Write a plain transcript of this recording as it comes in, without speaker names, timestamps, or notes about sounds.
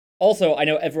Also, I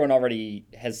know everyone already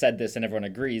has said this and everyone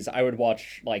agrees. I would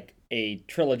watch like a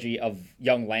trilogy of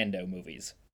young Lando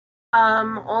movies.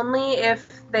 Only if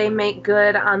they make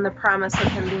good on the promise of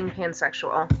him being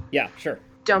pansexual. Yeah, sure.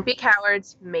 Don't be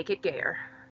cowards, make it gayer.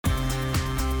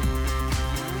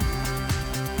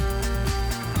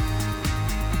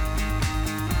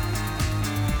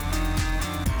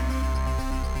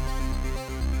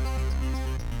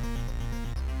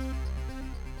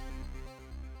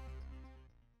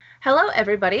 Hello,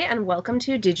 everybody, and welcome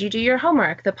to Did You Do Your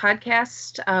Homework, the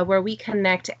podcast where we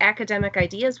connect academic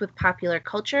ideas with popular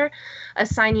culture,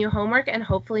 assign you homework, and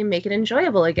hopefully make it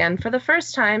enjoyable again for the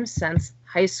first time since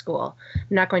high school. I'm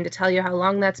not going to tell you how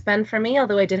long that's been for me,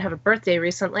 although I did have a birthday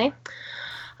recently.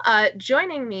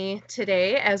 Joining me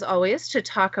today, as always, to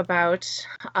talk about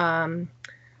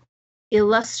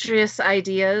illustrious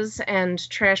ideas and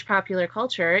trash popular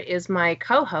culture is my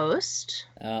co-host.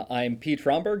 I'm Pete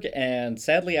Romberg, and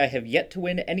sadly, I have yet to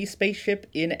win any spaceship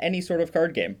in any sort of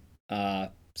card game.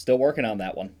 Still working on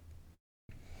that one.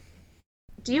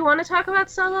 Do you want to talk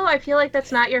about Solo? I feel like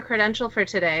that's not your credential for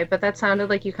today, but that sounded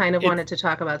like you kind of wanted to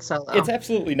talk about Solo. It's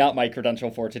absolutely not my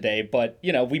credential for today, but,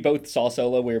 we both saw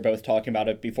Solo. We were both talking about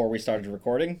it before we started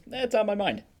recording. It's on my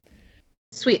mind.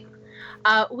 Sweet.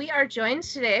 We are joined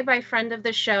today by friend of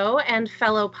the show and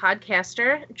fellow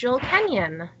podcaster, Joel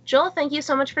Kenyon. Joel, thank you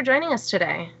so much for joining us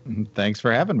today. Thanks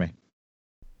for having me.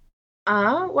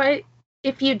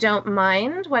 If you don't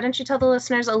mind, why don't you tell the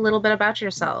listeners a little bit about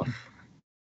yourself?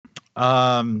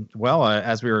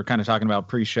 As we were kind of talking about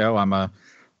pre-show, I'm a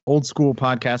old school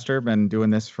podcaster. Been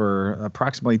doing this for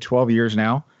approximately 12 years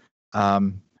now.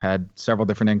 Had several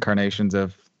different incarnations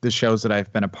of the shows that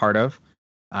I've been a part of.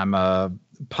 I'm a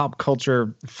pop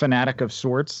culture fanatic of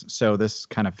sorts, so this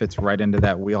kind of fits right into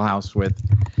that wheelhouse with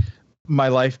my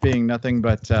life being nothing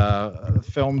but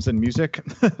films and music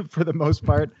for the most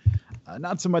part.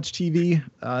 Not so much TV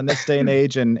in this day and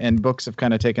age, and books have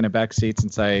kind of taken a back seat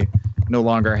since I no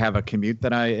longer have a commute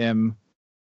that I am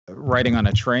riding on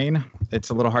a train. It's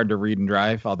a little hard to read and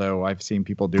drive, although I've seen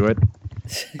people do it.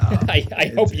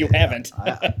 I hope you haven't.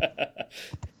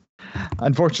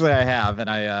 Unfortunately, I have, and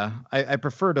I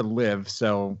prefer to live,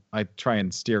 so I try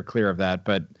and steer clear of that.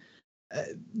 But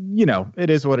it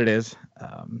is what it is.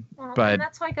 But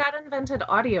that's why God invented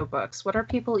audiobooks. What are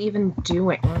people even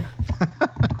doing?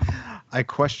 I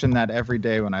question that every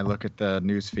day when I look at the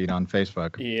news feed on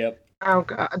Facebook. Yep. Oh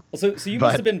God. So you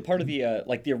must have been part of the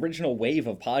the original wave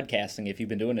of podcasting if you've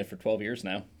been doing it for 12 years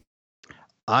now.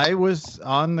 I was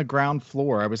on the ground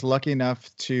floor. I was lucky enough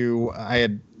I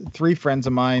had three friends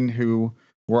of mine who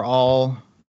were all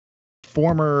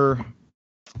former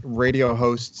radio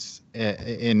hosts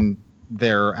in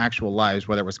their actual lives,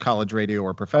 whether it was college radio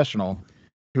or professional,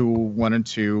 who wanted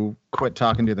to quit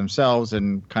talking to themselves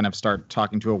and kind of start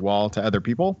talking to a wall to other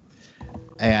people.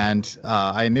 And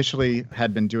I initially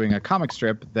had been doing a comic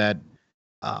strip that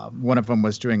one of them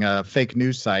was doing a fake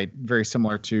news site, very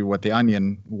similar to what The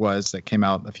Onion was, that came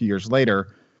out a few years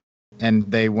later. And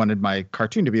they wanted my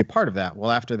cartoon to be a part of that. Well,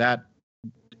 after that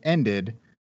ended,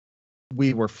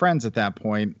 we were friends at that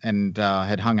point and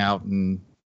had hung out, and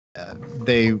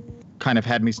they kind of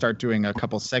had me start doing a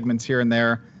couple segments here and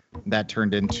there. That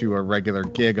turned into a regular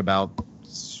gig about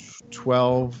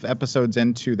 12 episodes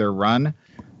into their run.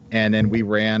 And then we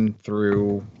ran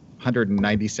through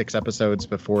 196 episodes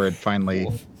before it finally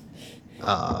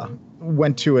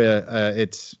went to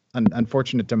its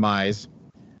unfortunate demise.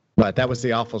 But that was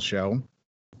the awful show.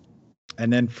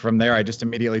 And then from there, I just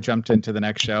immediately jumped into the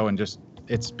next show, and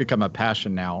it's become a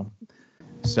passion now.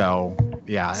 So,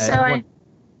 yeah.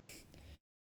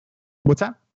 What's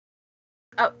that?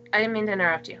 Oh, I didn't mean to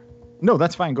interrupt you. No,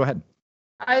 that's fine. Go ahead.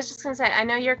 I was just going to say, I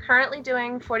know you're currently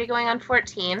doing 40 going on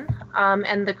 14,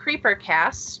 and the Creeper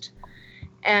Cast,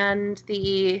 and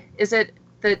is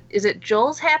it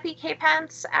Joel's Happy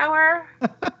K-Pants Hour?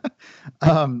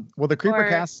 Well, the Creeper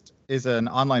Cast is an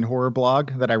online horror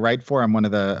blog that I write for. I'm I'm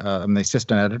the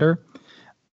assistant editor.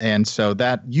 And so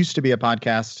that used to be a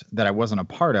podcast that I wasn't a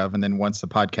part of. And then once the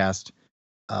podcast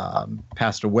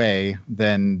passed away,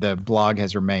 then the blog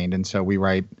has remained. And so we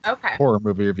write horror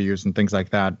movie reviews and things like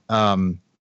that.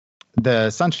 The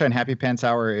Sunshine Happy Pants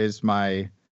Hour is my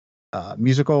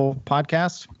musical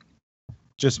podcast,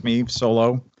 just me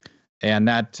solo. And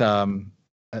that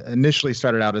initially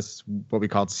started out as what we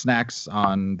called Snacks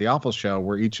on The Awful Show,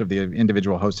 where each of the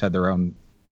individual hosts had their own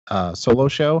solo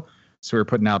show. So we were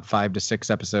putting out 5 to 6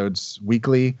 episodes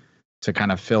weekly to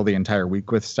kind of fill the entire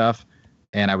week with stuff.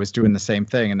 And I was doing the same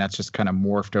thing, and that's just kind of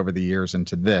morphed over the years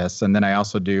into this. And then I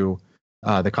also do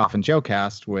the Coffin Joe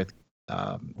Cast with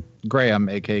Graham,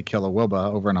 aka Killa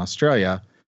Wilba, over in Australia.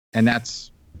 And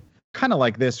that's kind of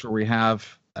like this, where we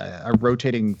have a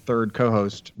rotating third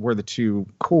co-host. We're the two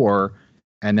core,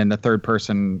 and then the third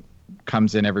person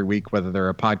comes in every week, whether they're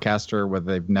a podcaster,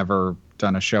 whether they've never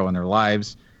done a show in their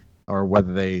lives, or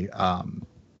whether they,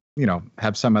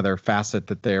 have some other facet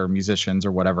that they're musicians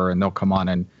or whatever, and they'll come on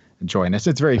and join us.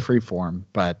 It's very free form,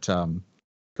 but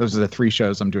those are the 3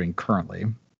 shows I'm doing currently.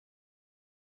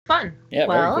 Fun. Yeah,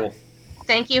 well, very cool.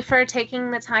 Thank you for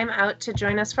taking the time out to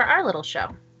join us for our little show.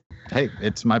 Hey,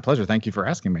 it's my pleasure. Thank you for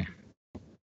asking me.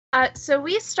 So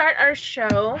we start our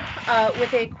show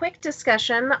with a quick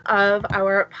discussion of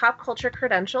our pop culture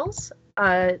credentials.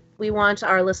 We want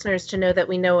our listeners to know that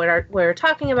we know what we're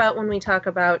talking about when we talk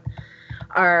about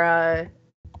our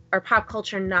pop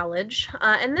culture knowledge.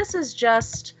 And this is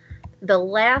just the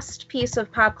last piece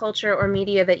of pop culture or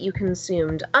media that you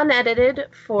consumed, unedited,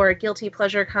 for guilty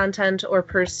pleasure content or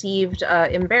perceived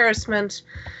embarrassment.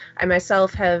 I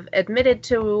myself have admitted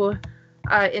to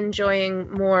enjoying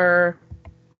more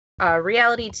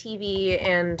reality TV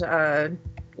and,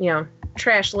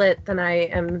 trash lit than I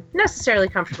am necessarily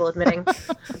comfortable admitting.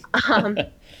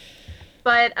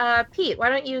 But Pete, why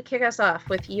don't you kick us off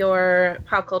with your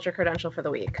pop culture credential for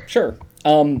the week? Sure.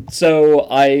 So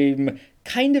I'm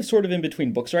kind of sort of in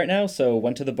between books right now. So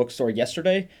went to the bookstore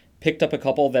yesterday, picked up a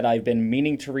couple that I've been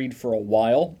meaning to read for a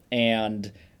while.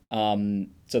 And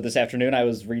so this afternoon I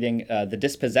was reading The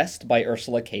Dispossessed by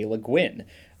Ursula K. Le Guin.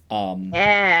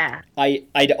 Yeah.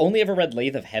 I'd only ever read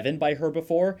Lathe of Heaven by her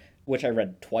before, which I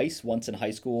read twice, once in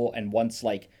high school and once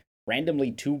like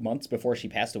randomly 2 months before she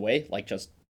passed away, like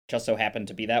just so happened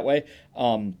to be that way.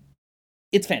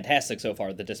 It's fantastic so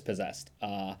far, The Dispossessed.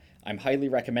 I'm highly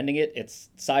recommending it. It's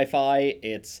sci-fi,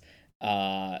 it's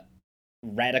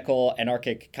radical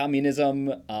anarchic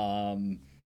communism,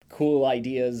 cool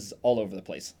ideas all over the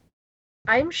place.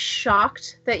 I'm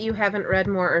shocked that you haven't read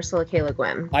more Ursula K. Le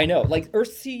Guin. I know, like,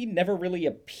 Earthsea never really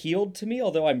appealed to me,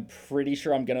 although I'm pretty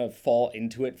sure I'm gonna fall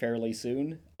into it fairly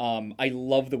soon. I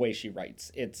love the way she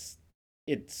writes. It's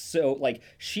so, like,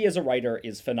 she as a writer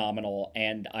is phenomenal,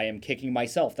 and I am kicking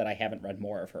myself that I haven't read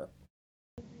more of her.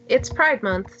 It's Pride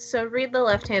Month, so read The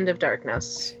Left Hand of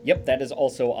Darkness. Yep, that is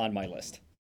also on my list.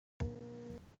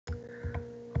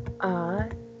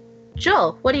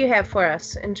 Joel, what do you have for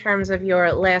us in terms of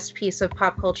your last piece of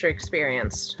pop culture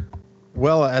experience?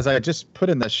 Well, as I just put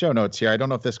in the show notes here, I don't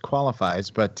know if this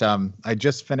qualifies, but I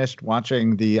just finished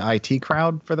watching the IT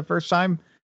Crowd for the first time.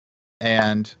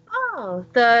 And oh,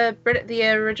 the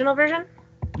original version?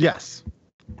 Yes.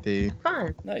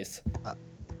 Fun. Nice.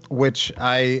 Which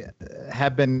I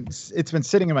have been, it's been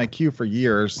sitting in my queue for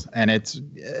years, and it's,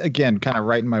 again, kind of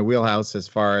right in my wheelhouse as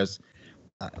far as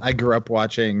I grew up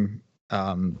watching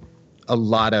a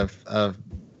lot of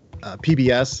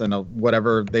PBS and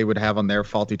whatever they would have on their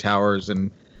Faulty Towers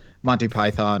and Monty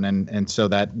Python, and so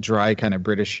that dry kind of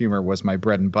British humor was my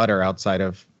bread and butter outside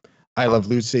of I Love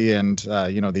Lucy and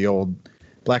the old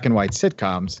black and white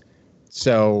sitcoms.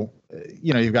 So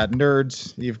you've got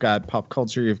nerds, you've got pop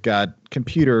culture, you've got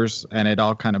computers, and it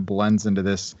all kind of blends into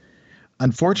this,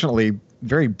 unfortunately,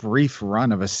 very brief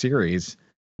run of a series.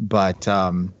 But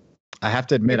I have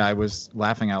to admit, I was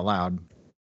laughing out loud.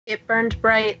 It burned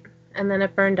bright, and then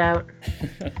it burned out.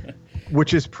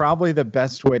 Which is probably the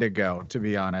best way to go, to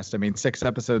be honest. I mean, 6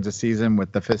 episodes a season,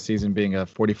 with the 5th season being a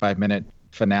 45-minute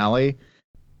finale.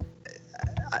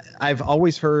 I've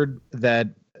always heard that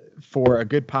for a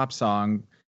good pop song,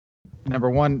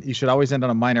 number one, you should always end on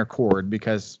a minor chord,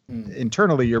 because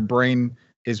internally your brain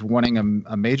is wanting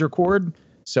a major chord.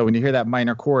 So when you hear that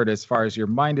minor chord, as far as your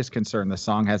mind is concerned, the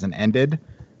song hasn't ended.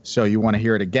 So you want to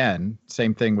hear it again.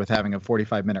 Same thing with having a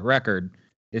 45-minute record.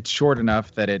 It's short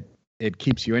enough that it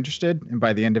keeps you interested. And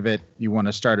by the end of it, you want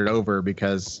to start it over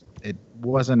because it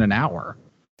wasn't an hour.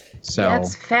 So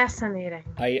that's fascinating.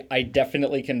 I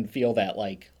definitely can feel that,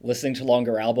 like, listening to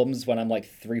longer albums when I'm like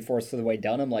 3/4 of the way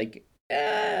done, I'm like,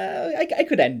 I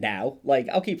could end now. Like,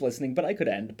 I'll keep listening, but I could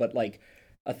end. But like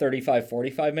a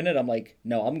 35-45 minute, I'm like,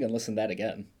 no, I'm going to listen to that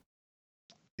again.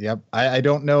 Yep. I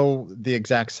don't know the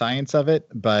exact science of it,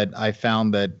 but I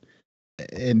found that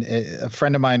a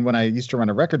friend of mine, when I used to run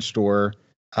a record store,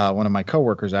 one of my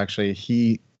coworkers, actually,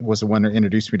 he was the one who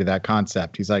introduced me to that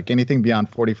concept. He's like, anything beyond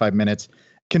 45 minutes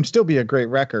can still be a great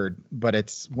record, but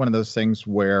it's one of those things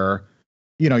where,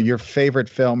 your favorite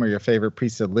film or your favorite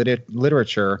piece of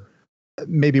literature,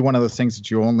 maybe one of those things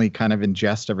that you only kind of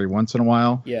ingest every once in a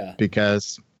while. Yeah.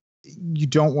 Because you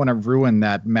don't want to ruin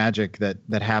that magic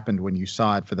that happened when you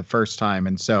saw it for the first time.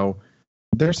 And so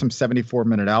there's some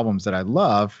 74-minute albums that I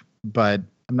love, but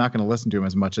I'm not going to listen to them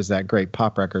as much as that great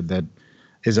pop record that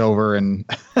is over and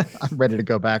I'm ready to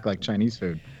go back like Chinese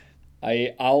food.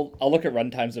 I'll look at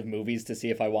runtimes of movies to see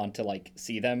if I want to like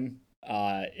see them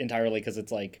entirely, because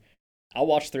it's like I'll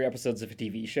watch 3 episodes of a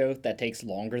TV show that takes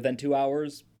longer than 2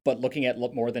 hours, but looking at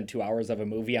more than 2 hours of a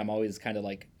movie, I'm always kind of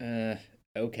like,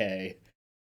 okay,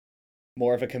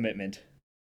 more of a commitment.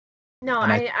 No,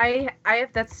 I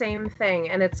have that same thing,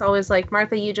 and it's always like,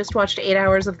 Martha, you just watched 8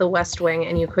 hours of The West Wing,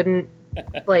 and you couldn't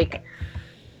like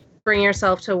bring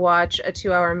yourself to watch a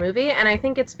 2-hour movie. And I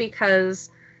think it's because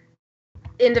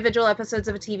individual episodes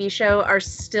of a TV show are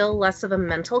still less of a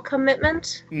mental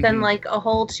commitment than like a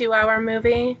whole 2-hour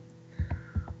movie.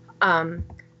 But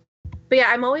yeah,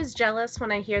 I'm always jealous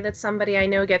when I hear that somebody I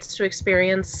know gets to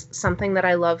experience something that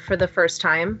I love for the first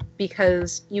time,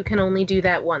 because you can only do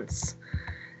that once.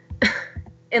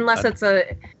 unless it's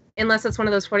one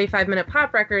of those 45-minute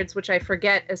pop records, which I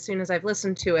forget as soon as I've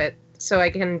listened to it, so I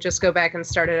can just go back and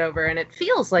start it over, and it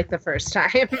feels like the first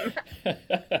time.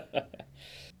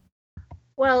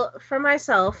 Well, for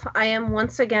myself, I am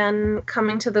once again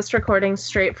coming to this recording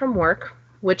straight from work,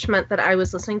 which meant that I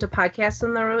was listening to podcasts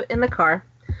in the car.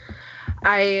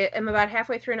 I am about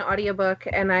halfway through an audiobook,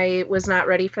 and I was not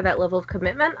ready for that level of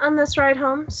commitment on this ride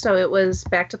home, so it was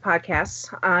back to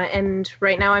podcasts. And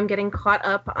right now I'm getting caught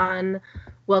up on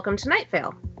Welcome to Night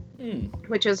Vale,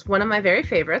 which is one of my very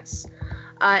favorites.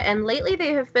 And lately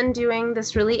they have been doing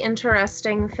this really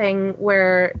interesting thing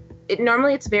where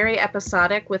normally it's very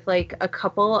episodic with like a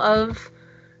couple of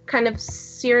kind of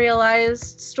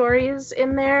serialized stories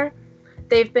in there.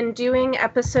 They've been doing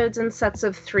episodes in sets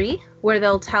of 3, where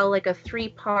they'll tell like a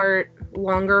 3-part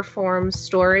longer form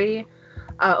story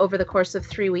over the course of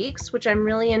 3 weeks, which I'm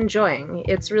really enjoying.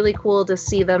 It's really cool to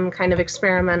see them kind of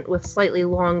experiment with slightly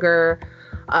longer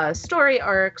story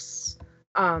arcs,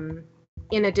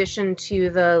 in addition to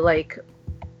the like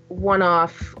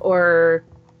one-off or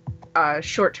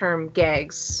short-term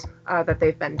gags that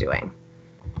they've been doing.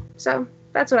 So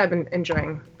that's what I've been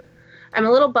enjoying. I'm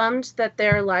a little bummed that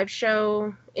their live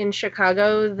show in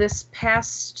Chicago this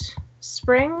past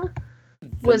spring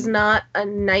was not a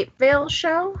Night Vale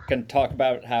show. Can talk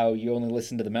about how you only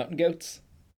listen to the Mountain Goats?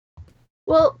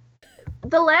 Well,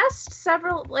 the last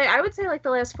several, like I would say like the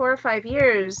last 4 or 5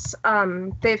 years,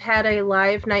 they've had a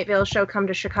live Night Vale show come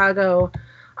to Chicago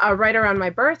right around my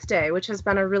birthday, which has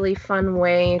been a really fun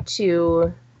way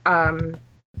to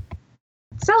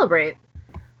celebrate.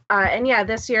 And yeah,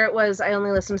 this year it was I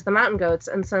only listened to the Mountain Goats,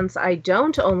 and since I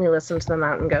don't only listen to the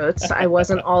Mountain Goats, I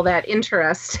wasn't all that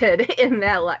interested in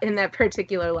that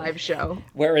particular live show.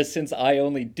 Whereas since I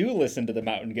only do listen to the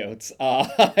Mountain Goats,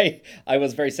 I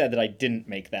was very sad that I didn't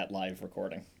make that live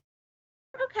recording.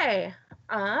 Okay,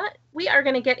 we are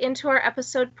going to get into our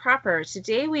episode proper.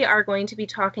 Today we are going to be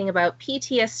talking about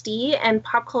PTSD and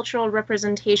pop cultural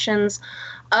representations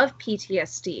of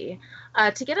PTSD.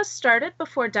 To get us started,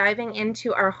 before diving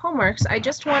into our homeworks, I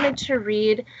just wanted to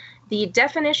read the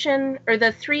definition, or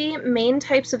the 3 main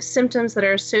types of symptoms that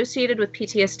are associated with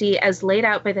PTSD as laid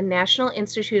out by the National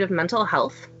Institute of Mental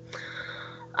Health.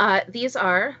 These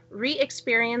are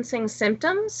re-experiencing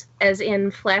symptoms, as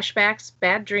in flashbacks,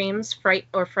 bad dreams, fright,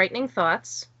 or frightening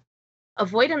thoughts.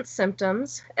 Avoidance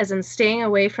symptoms, as in staying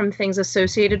away from things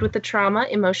associated with the trauma,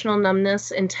 emotional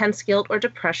numbness, intense guilt, or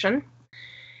depression.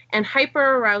 And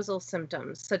hyperarousal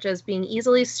symptoms, such as being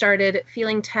easily started,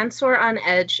 feeling tense or on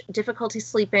edge, difficulty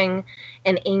sleeping,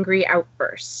 and angry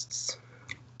outbursts.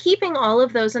 Keeping all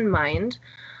of those in mind,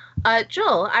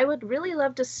 Joel, I would really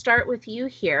love to start with you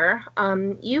here.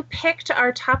 You picked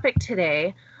our topic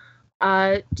today.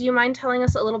 Do you mind telling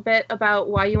us a little bit about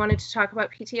why you wanted to talk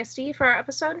about PTSD for our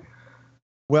episode?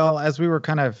 Well, as we were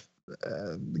kind of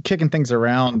kicking things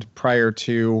around prior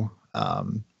to,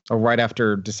 or right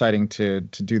after deciding to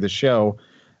do the show,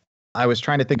 I was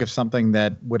trying to think of something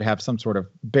that would have some sort of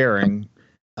bearing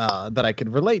that I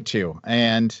could relate to.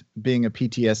 And being a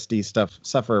PTSD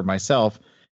sufferer myself,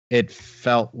 it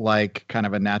felt like kind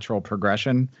of a natural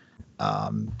progression.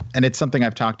 And it's something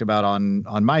I've talked about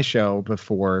on my show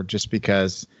before, just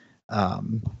because,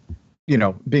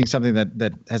 being something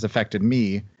that has affected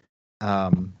me.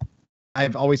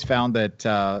 I've always found that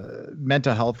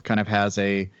mental health kind of has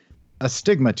a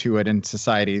stigma to it in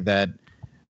society, that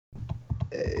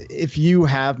if you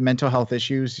have mental health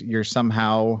issues, you're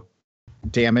somehow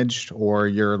damaged, or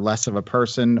you're less of a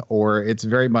person, or it's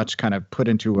very much kind of put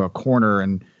into a corner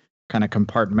and kind of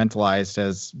compartmentalized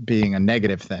as being a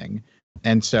negative thing.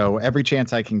 And so every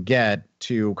chance I can get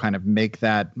to kind of make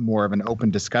that more of an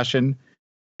open discussion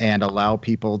and allow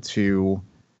people to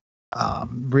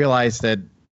realize that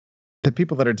the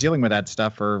people that are dealing with that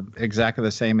stuff are exactly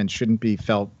the same and shouldn't be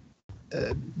felt,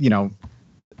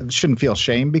 shouldn't feel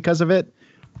shame because of it.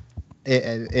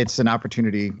 it's an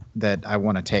opportunity that I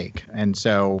want to take. And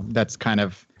so that's kind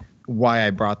of why I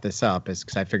brought this up, is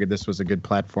because I figured this was a good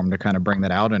platform to kind of bring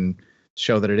that out and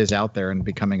show that it is out there and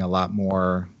becoming a lot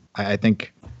more, I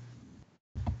think,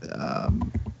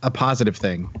 a positive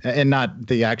thing, and not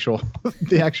the actual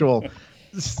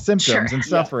symptoms Sure. and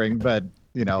suffering, but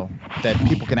that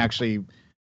people can actually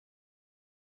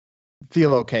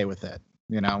feel okay with it,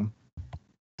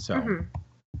 so. Mm-hmm.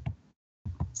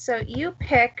 So you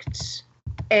picked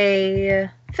a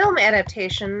film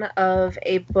adaptation of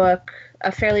a book,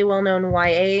 a fairly well-known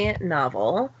YA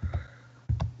novel.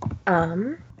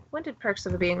 When did Perks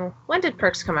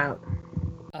come out?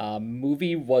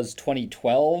 Movie was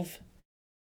 2012,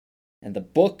 and the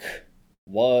book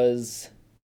was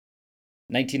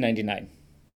 1999.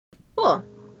 Cool.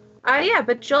 Yeah,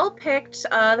 but Joel picked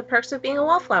The Perks of Being a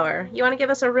Wallflower. You want to give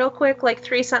us a real quick,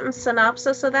 3-sentence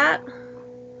synopsis of that?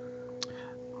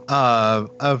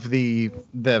 Of the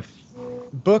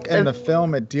book and the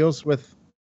film, it deals with.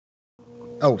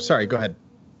 Oh, sorry. Go ahead.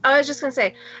 I was just gonna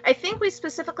say, I think we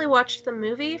specifically watched the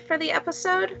movie for the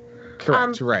episode.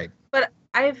 Correct. Right. But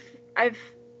I've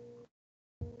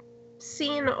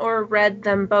seen or read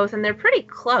them both, and they're pretty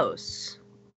close.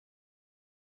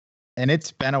 And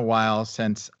it's been a while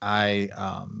since I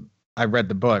read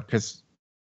the book, because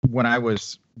when I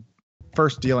was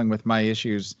first dealing with my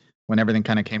issues, when everything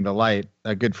kind of came to light,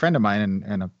 a good friend of mine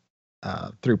and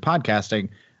through podcasting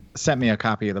sent me a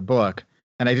copy of the book,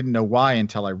 and I didn't know why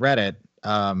until I read it,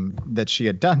 that she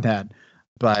had done that,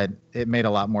 but it made a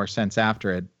lot more sense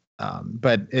after it.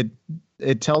 But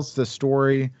it tells the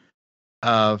story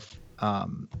of a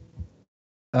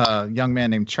young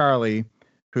man named Charlie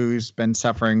who's been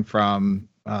suffering from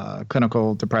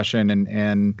clinical depression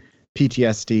and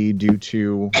PTSD due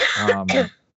to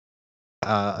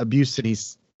abuse that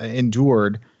he's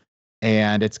endured,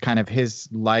 and it's kind of his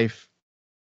life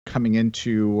coming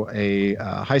into a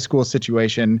high school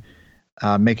situation,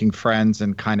 making friends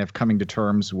and kind of coming to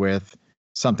terms with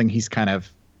something he's kind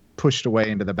of pushed away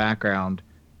into the background,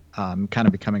 kind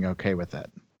of becoming okay with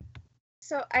it.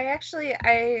 So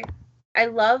I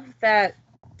love that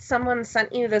someone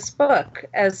sent you this book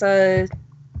as a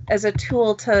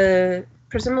tool to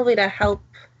presumably to help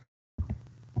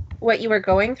what you were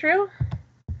going through.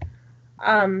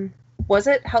 Was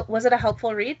it a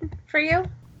helpful read for you?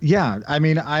 Yeah, I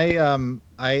mean, I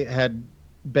had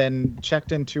been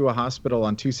checked into a hospital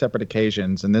on 2 separate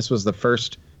occasions, and this was the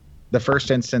first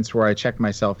instance where I checked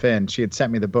myself in. She had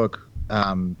sent me the book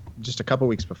just a couple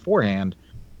weeks beforehand,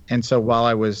 and so while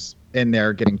I was in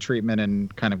there getting treatment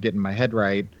and kind of getting my head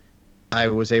right, I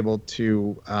was able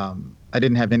to. I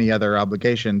didn't have any other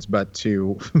obligations but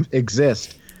to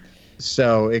exist.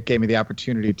 So it gave me the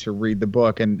opportunity to read the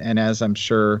book, and as I'm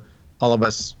sure all of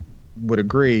us would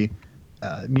agree,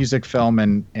 music, film,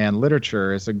 and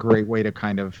literature is a great way to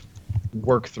kind of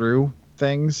work through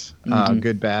things,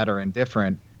 good, bad, or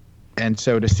indifferent. And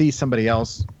so to see somebody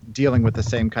else dealing with the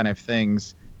same kind of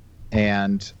things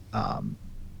and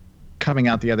coming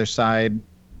out the other side,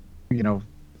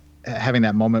 having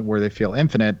that moment where they feel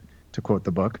infinite, to quote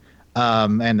the book,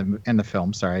 and the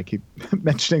film. Sorry, I keep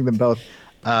mentioning them both.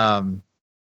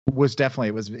 Was definitely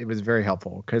it was very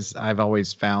helpful, because I've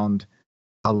always found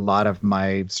a lot of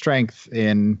my strength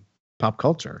in pop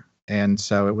culture, and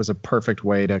so it was a perfect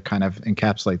way to kind of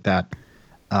encapsulate that.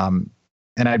 And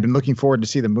I'd been looking forward to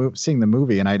seeing the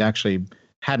movie, and I'd actually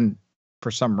hadn't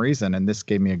for some reason, and this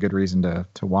gave me a good reason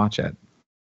to watch it.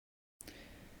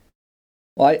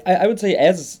 Well, I would say,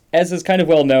 as is kind of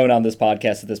well known on this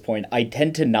podcast at this point, I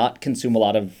tend to not consume a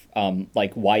lot of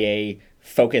YA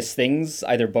focused things,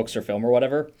 either books or film or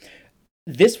whatever.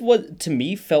 This to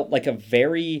me felt like a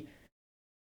very,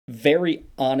 very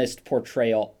honest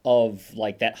portrayal of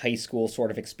that high school sort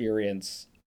of experience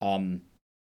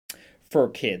for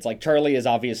kids. Charlie is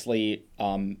obviously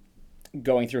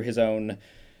going through his own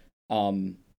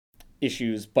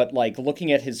issues, but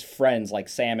looking at his friends like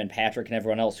Sam and Patrick and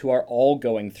everyone else who are all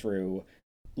going through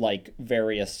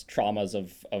various traumas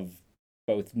of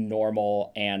both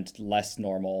normal and less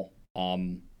normal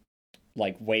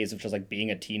ways of just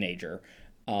being a teenager.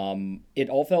 It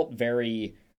all felt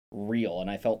very real, and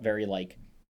I felt very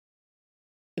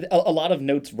a lot of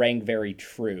notes rang very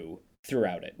true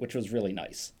throughout it, which was really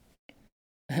nice.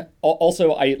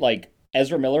 Also, I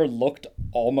Ezra Miller looked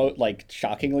almost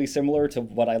shockingly similar to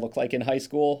what I looked like in high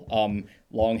school.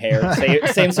 Long hair,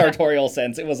 same sartorial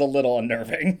sense. It was a little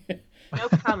unnerving. No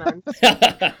comments.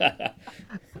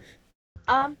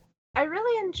 I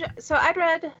really enjoy. So I'd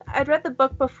read the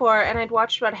book before, and I'd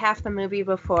watched about half the movie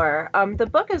before. The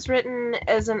book is written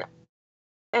as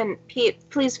and Pete,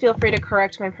 please feel free to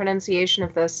correct my pronunciation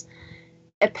of this.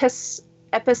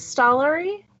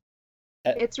 epistolary.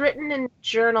 E- It's written in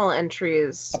journal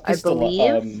entries, I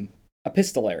believe.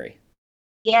 Epistolary.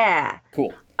 Yeah.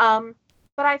 Cool.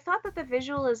 But I thought that the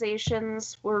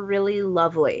visualizations were really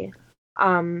lovely.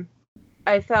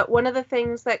 I thought one of the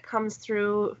things that came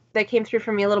through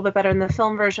for me a little bit better in the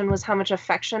film version was how much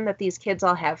affection that these kids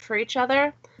all have for each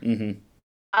other. Mm-hmm.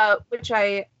 Which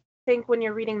I think when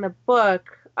you're reading the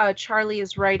book,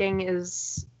 Charlie's writing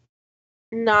is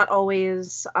not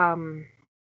always,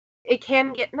 it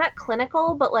can get, not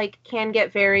clinical, but like can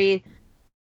get very,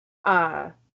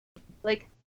 like,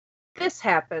 this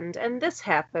happened and this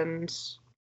happened.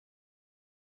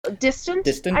 Distant,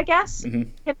 I guess. Mm-hmm.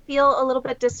 Can feel a little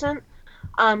bit distant,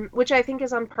 which I think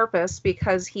is on purpose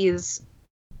because he's,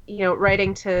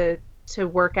 writing to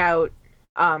work out,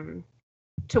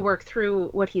 to work through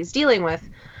what he's dealing with.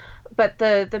 But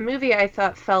the movie I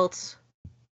thought felt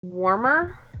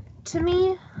warmer to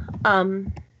me.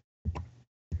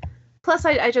 Plus,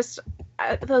 I just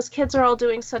those kids are all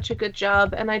doing such a good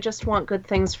job, and I just want good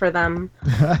things for them.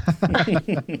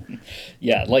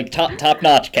 Yeah, like top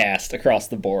notch cast across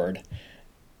the board.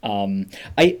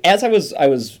 As I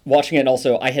was watching it,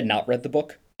 also I had not read the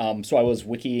book, so I was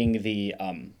wikiing the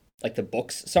the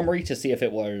book's summary to see if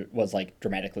it was like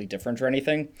dramatically different or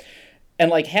anything. And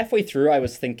like halfway through, I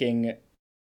was thinking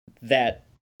that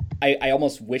I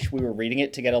almost wish we were reading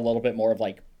it to get a little bit more of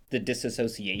like the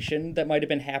disassociation that might have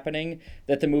been happening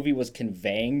that the movie was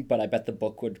conveying, but I bet the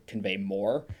book would convey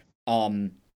more.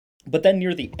 But then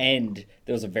near the end,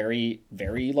 there was a very,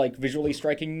 very like visually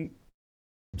striking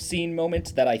scene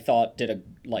moment that I thought did a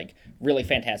like really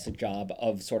fantastic job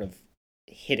of sort of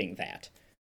hitting that.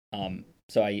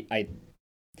 So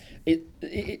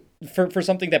for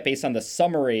something that based on the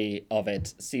summary of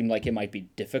it seemed like it might be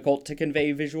difficult to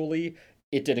convey visually,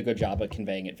 it did a good job of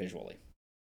conveying it visually.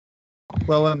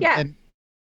 Well, and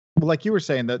like you were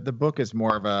saying, the book is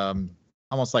more of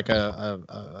almost like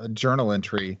a journal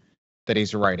entry that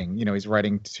he's writing. He's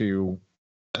writing to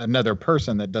another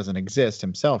person that doesn't exist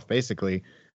himself, basically.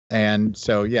 And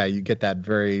so, yeah, you get that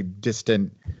very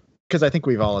distant, because I think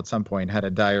we've all at some point had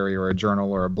a diary or a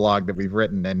journal or a blog that we've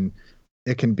written, and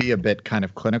it can be a bit kind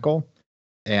of clinical.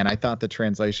 And I thought the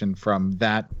translation from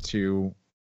that to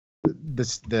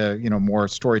the more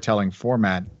storytelling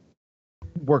format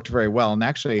worked very well. And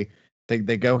actually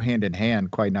they go hand in hand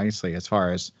quite nicely as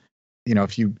far as,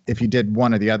 if you did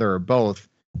one or the other or both,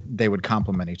 they would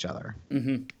complement each other.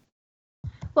 Mm-hmm.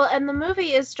 Well, and the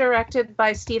movie is directed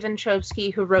by Stephen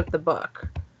Chbosky, who wrote the book.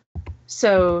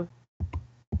 So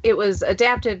it was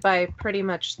adapted by pretty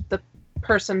much the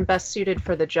person best suited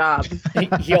for the job.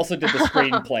 He also did the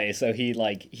screenplay, so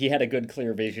he had a good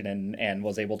clear vision and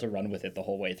was able to run with it the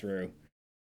whole way through.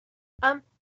 But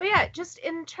yeah, just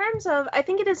in terms of, I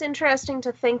think it is interesting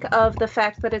to think of the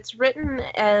fact that it's written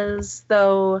as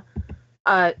though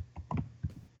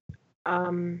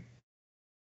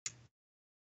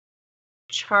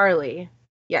Charlie,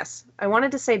 yes, I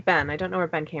wanted to say Ben, I don't know where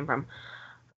Ben came from,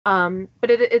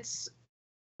 but it's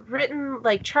written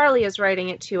like Charlie is writing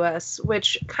it to us,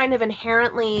 which kind of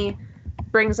inherently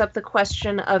brings up the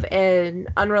question of an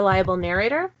unreliable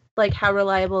narrator. Like, how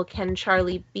reliable can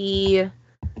Charlie be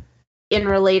in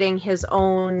relating his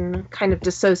own kind of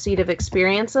dissociative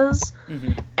experiences?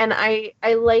 Mm-hmm. And I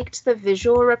liked the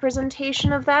visual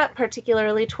representation of that,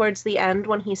 particularly towards the end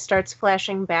when he starts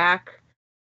flashing back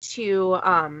to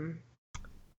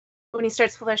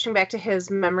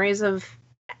his memories of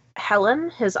Helen,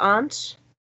 his aunt.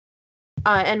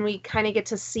 And we kind of get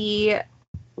to see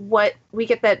we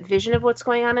get that vision of what's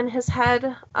going on in his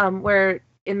head, where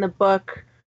in the book,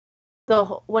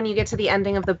 when you get to the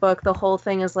ending of the book, the whole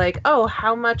thing is like, oh,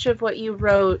 how much of what you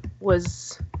wrote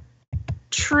was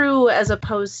true as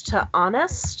opposed to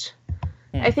honest,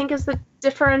 I think is the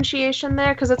differentiation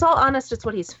there, because it's all honest, it's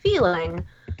what he's feeling,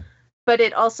 but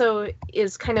it also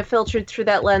is kind of filtered through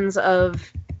that lens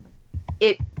of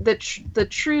the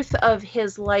truth of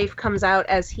his life comes out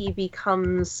as he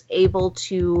becomes able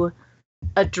to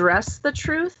address the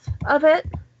truth of it.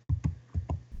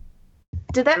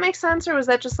 Did that make sense, or was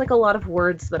that just like a lot of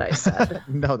words that I said?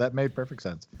 No, that made perfect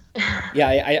sense. Yeah,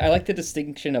 I like the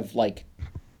distinction of like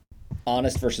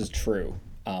honest versus true,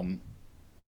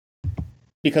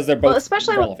 because they're both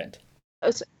especially relevant.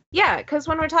 Yeah, because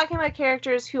when we're talking about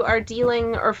characters who are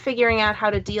dealing or figuring out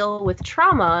how to deal with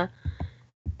trauma,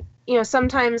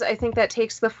 sometimes I think that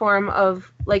takes the form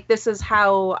of like, this is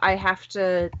how I have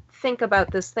to think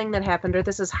about this thing that happened, or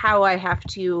this is how I have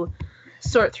to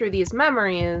sort through these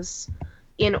memories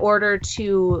in order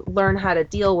to learn how to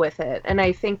deal with it. And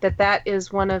I think that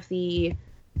is one of the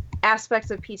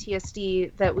aspects of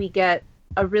PTSD that we get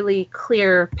a really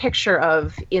clear picture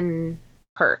of in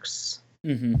Perks.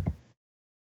 Mm-hmm.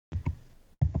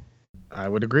 I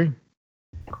would agree.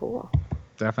 Cool.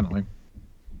 Definitely.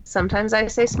 Sometimes I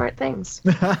say smart things.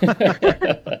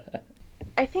 I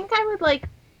think I would like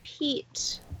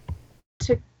Pete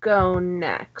to go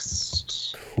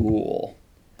next. Cool.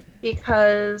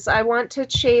 Because I want to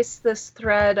chase this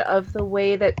thread of the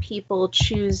way that people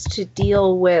choose to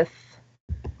deal with,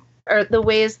 or the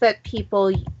ways that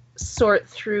people sort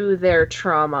through their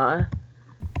trauma.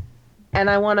 And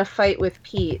I want to fight with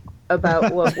Pete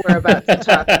about what we're about to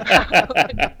talk about.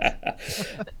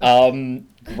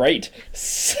 Great.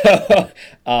 So,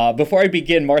 before I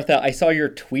begin, Martha, I saw your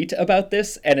tweet about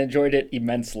this and enjoyed it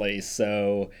immensely.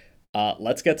 So,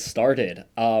 let's get started.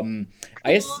 Motive,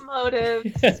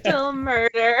 still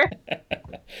murder.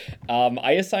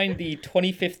 I assigned the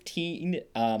 2015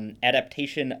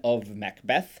 adaptation of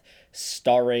Macbeth,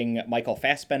 starring Michael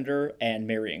Fassbender and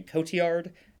Marion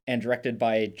Cotillard, and directed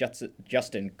by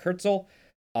Justin Kurzel.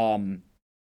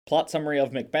 Plot summary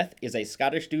of Macbeth is a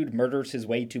Scottish dude murders his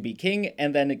way to be king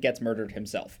and then gets murdered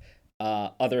himself.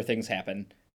 Other things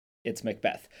happen. It's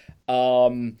Macbeth.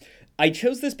 I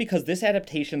chose this because this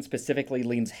adaptation specifically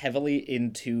leans heavily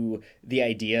into the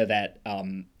idea that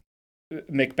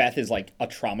Macbeth is like a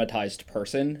traumatized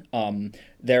person.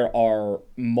 There are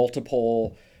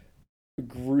multiple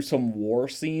gruesome war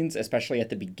scenes, especially at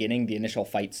the beginning, the initial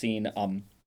fight scene,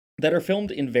 that are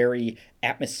filmed in very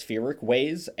atmospheric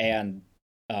ways, and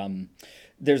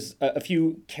there's a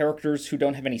few characters who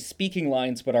don't have any speaking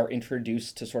lines but are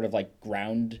introduced to sort of like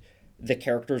ground the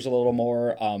characters a little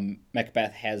more.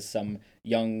 Macbeth has some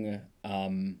young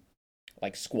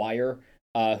like squire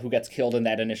who gets killed in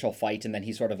that initial fight, and then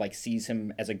he sort of like sees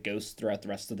him as a ghost throughout the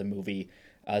rest of the movie.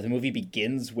 The movie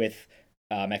begins with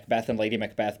Macbeth and Lady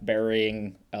Macbeth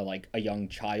burying like a young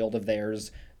child of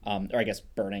theirs, or I guess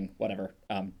burning, whatever,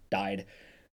 died.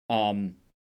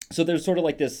 So there's sort of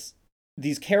like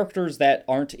these characters that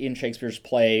aren't in Shakespeare's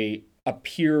play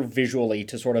appear visually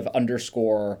to sort of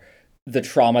underscore the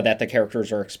trauma that the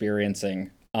characters are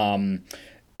experiencing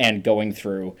and going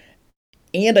through.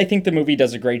 And I think the movie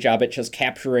does a great job at just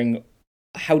capturing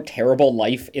how terrible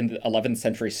life in the 11th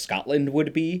century Scotland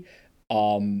would be,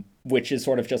 which is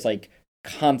sort of just like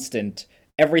constant.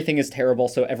 Everything is terrible,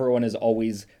 so everyone is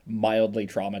always mildly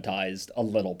traumatized a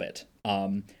little bit.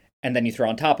 And then you throw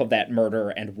on top of that murder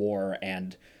and war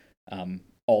and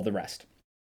all the rest.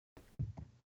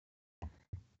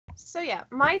 So yeah,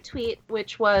 my tweet,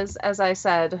 which was, as I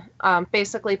said,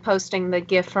 basically posting the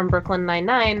GIF from Brooklyn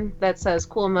Nine-Nine that says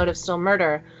 "Cool motive, still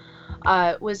murder,"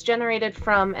 was generated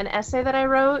from an essay that I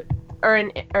wrote,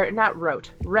 read,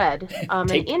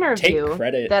 an interview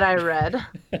that I read,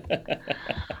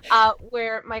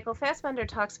 where Michael Fassbender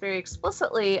talks very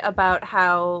explicitly about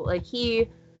how like he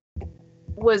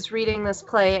was reading this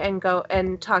play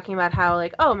and talking about how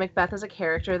like, oh, Macbeth is a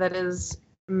character that is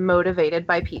motivated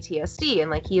by PTSD, and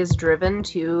like he is driven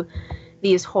to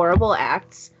these horrible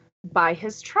acts by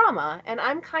his trauma. And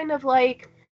I'm kind of like,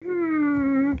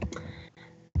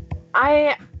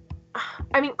 I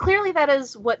mean, clearly that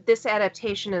is what this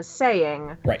adaptation is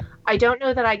saying. Right. I don't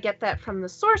know that I get that from the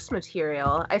source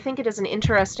material. I think it is an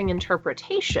interesting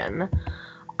interpretation,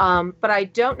 but I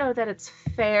don't know that it's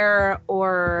fair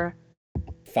or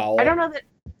foul. I don't know that.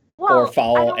 Well, or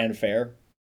foul and fair.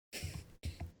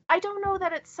 I don't know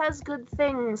that it says good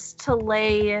things to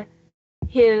lay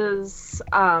his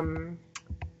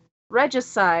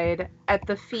regicide at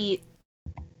the feet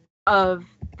of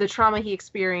the trauma he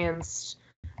experienced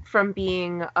from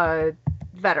being a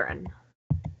veteran.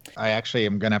 I actually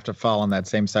am going to have to fall on that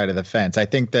same side of the fence. I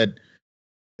think that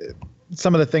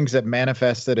some of the things that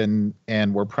manifested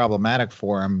and were problematic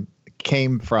for him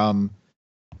came from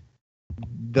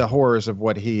the horrors of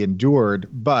what he endured,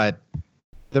 but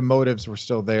the motives were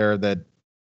still there, that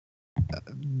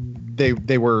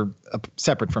they were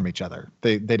separate from each other.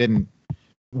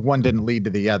 One didn't lead to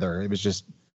the other. It was just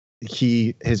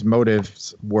his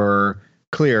motives were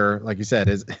clear. Like you said,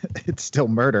 it's still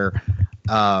murder.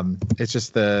 It's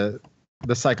just the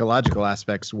psychological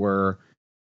aspects were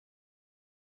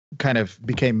kind of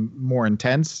became more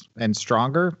intense and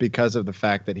stronger because of the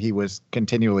fact that he was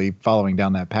continually following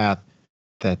down that path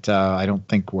that I don't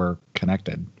think were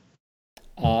connected.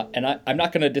 And I'm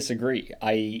not going to disagree.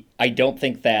 I don't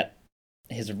think that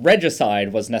his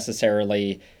regicide was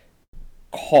necessarily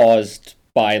caused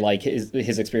by like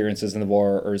his experiences in the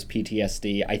war or his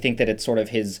PTSD. I think that it's sort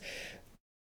of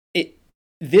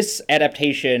this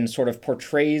adaptation sort of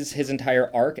portrays his entire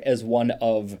arc as one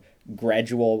of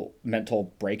gradual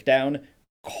mental breakdown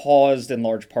caused in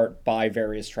large part by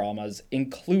various traumas,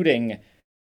 including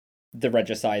the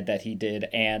regicide that he did,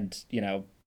 and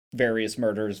various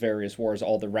murders, various wars,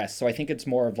 all the rest. So I think it's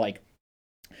more of like,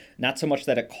 not so much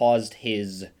that it caused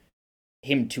him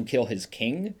to kill his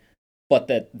king, but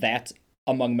that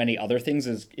among many other things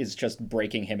is just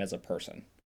breaking him as a person.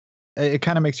 It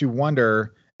kind of makes you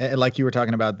wonder, like you were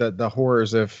talking about the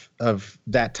horrors of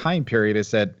that time period,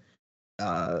 is that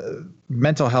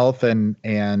mental health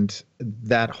and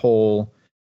that whole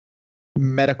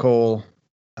medical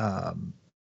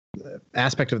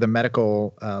aspect of the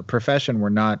medical profession were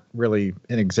not really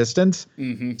in existence.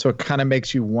 Mm-hmm. So it kind of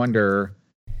makes you wonder.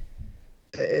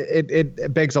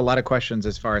 It begs a lot of questions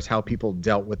as far as how people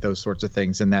dealt with those sorts of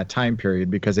things in that time period,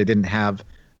 because they didn't have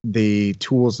the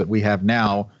tools that we have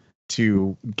now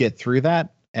to get through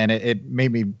that. And it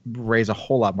made me raise a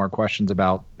whole lot more questions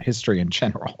about history in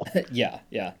general. Yeah.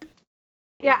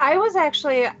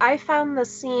 I found the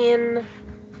scene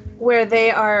where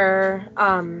they are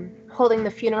holding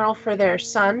the funeral for their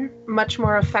son much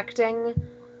more affecting.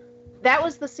 That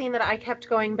was the scene that I kept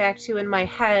going back to in my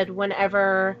head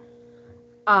whenever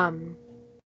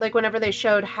they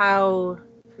showed how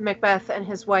Macbeth and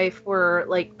his wife were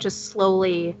like just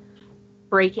slowly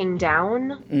breaking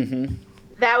down. Mm-hmm.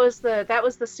 That was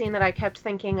the scene that I kept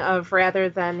thinking of rather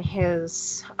than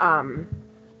the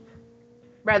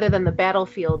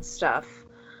battlefield stuff.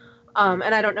 And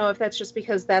I don't know if that's just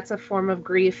because that's a form of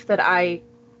grief that I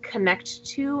connect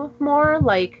to more,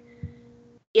 like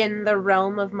in the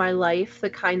realm of my life, the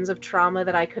kinds of trauma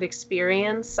that I could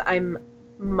experience, I'm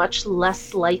much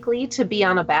less likely to be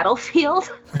on a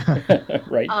battlefield.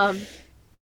 Right. I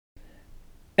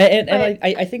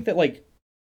think that like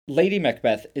Lady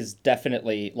Macbeth is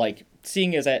definitely, like,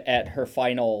 seeing as at her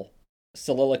final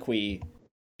soliloquy,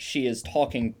 she is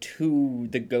talking to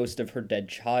the ghost of her dead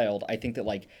child. I think that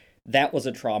like that was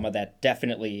a trauma that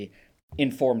definitely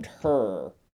informed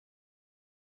her.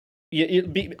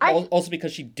 Also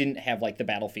because she didn't have like the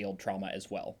battlefield trauma as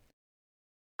well.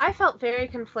 I felt very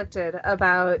conflicted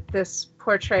about this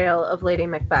portrayal of Lady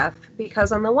Macbeth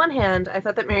because on the one hand, I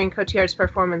thought that Marion Cotillard's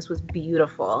performance was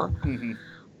beautiful. Mm-hmm.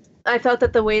 I thought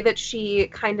that the way that she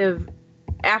kind of,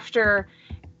 after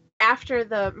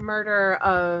the murder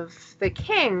of the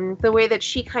king, the way that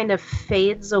she kind of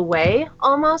fades away,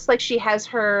 almost like she has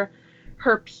her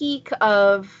peak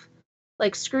of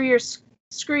like screw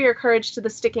your courage to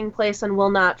the sticking place and will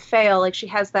not fail. Like she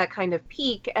has that kind of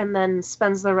peak and then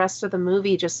spends the rest of the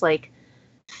movie just like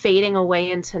fading away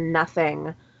into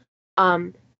nothing.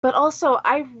 But also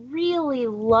I really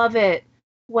love it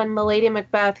when the Lady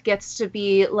Macbeth gets to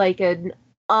be like an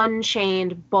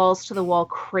unchained, balls to the wall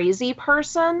crazy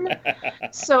person.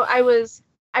 So I was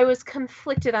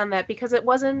conflicted on that because it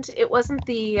wasn't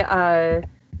the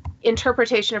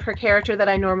interpretation of her character that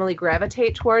I normally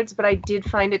gravitate towards, but I did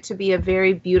find it to be a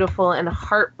very beautiful and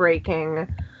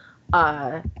heartbreaking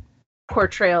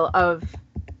portrayal of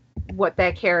what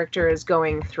that character is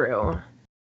going through.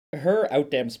 Her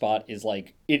outdam spot is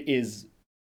like, it is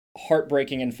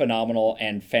heartbreaking and phenomenal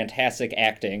and fantastic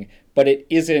acting, but it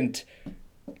isn't,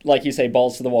 like you say,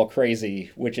 balls to the wall crazy,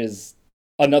 which is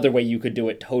another way you could do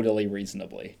it totally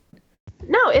reasonably.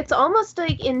 No, it's almost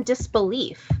like in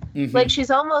disbelief. Mm-hmm. Like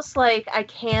she's almost like, I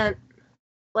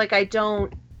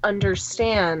don't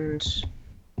understand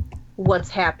what's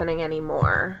happening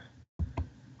anymore.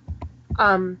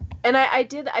 And I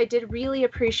did really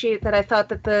appreciate that. I thought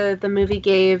that the movie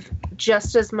gave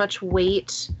just as much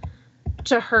weight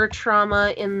to her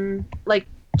trauma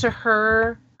to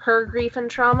her grief and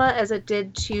trauma as it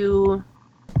did to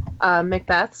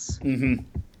Macbeth's. Mm-hmm.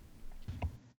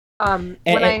 And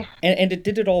it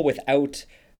did it all without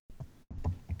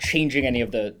changing any of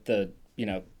the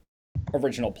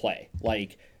original play.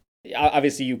 Like,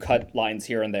 obviously you cut lines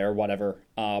here and there, whatever.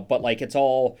 But like it's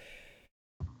all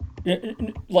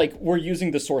like we're using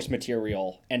the source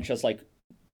material and just like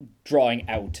drawing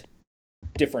out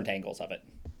different angles of it.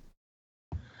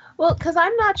 Well, because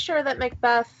I'm not sure that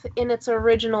Macbeth in its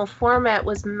original format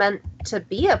was meant to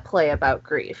be a play about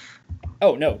grief.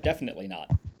 Oh, no, definitely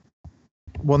not.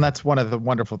 Well, and that's one of the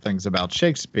wonderful things about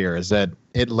Shakespeare is that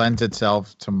it lends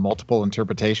itself to multiple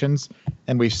interpretations.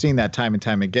 And we've seen that time and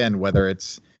time again, whether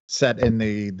it's set in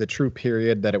the true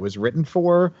period that it was written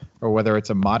for, or whether it's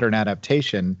a modern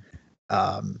adaptation,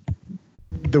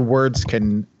 the words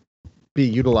can be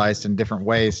utilized in different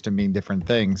ways to mean different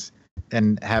things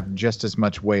and have just as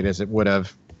much weight as it would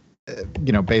have,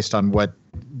 based on what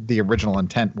the original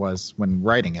intent was when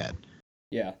writing it.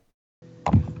 Yeah.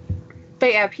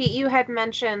 But yeah, Pete, you had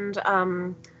mentioned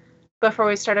before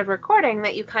we started recording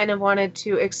that you kind of wanted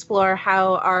to explore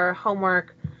how our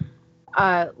homework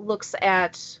looks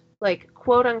at like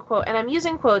quote unquote, and I'm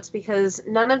using quotes because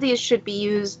none of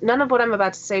what I'm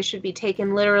about to say should be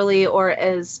taken literally or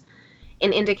as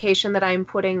an indication that I'm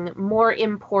putting more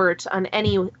import on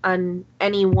any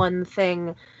one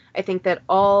thing. I think that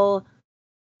all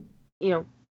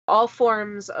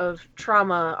forms of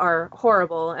trauma are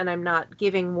horrible, and I'm not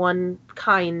giving one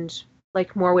kind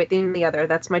like more weight than the other.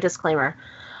 That's my disclaimer.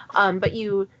 But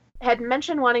you had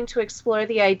mentioned wanting to explore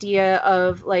the idea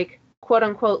of like quote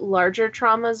unquote larger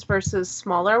traumas versus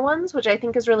smaller ones, which I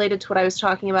think is related to what I was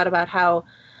talking about how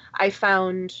I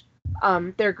found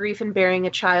their grief in bearing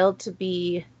a child to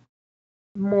be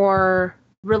more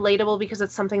relatable because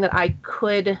it's something that I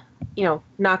could,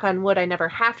 knock on wood, I never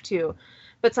have to,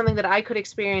 but something that I could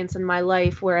experience in my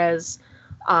life, whereas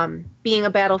being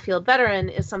a battlefield veteran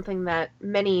is something that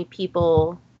many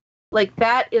people, like,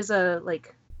 that is a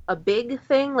big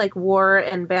thing, like war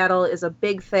and battle is a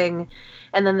big thing,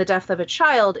 and then the death of a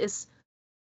child is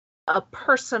a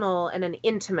personal and an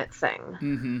intimate thing.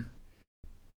 Mm-hmm.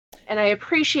 And I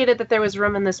appreciated that there was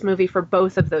room in this movie for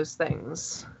both of those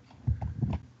things.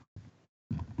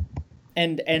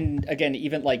 And again,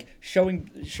 even like showing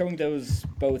those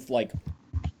both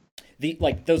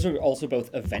those are also both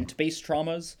event-based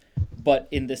traumas, but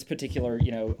in this particular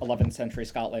 11th century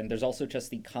Scotland, there's also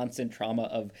just the constant trauma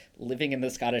of living in the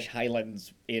Scottish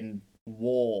Highlands in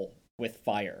wool with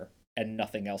fire and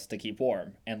nothing else to keep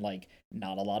warm, and like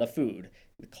not a lot of food.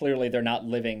 Clearly they're not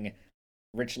living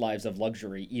rich lives of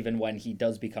luxury. Even when he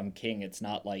does become king, it's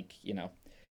not like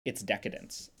it's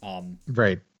decadence.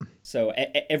 Right. So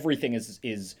everything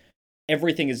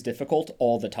is difficult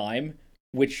all the time,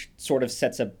 which sort of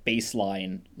sets a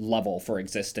baseline level for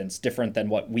existence different than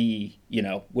what we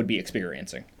would be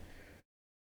experiencing.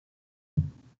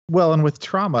 Well, and with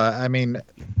trauma, I mean,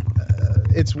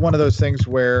 it's one of those things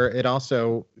where it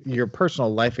also, your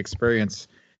personal life experience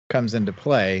comes into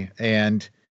play. And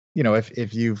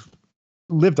if you've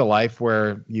lived a life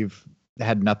where you've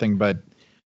had nothing but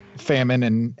famine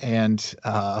and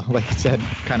like I said,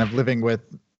 kind of living with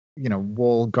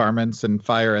wool garments and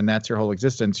fire, and that's your whole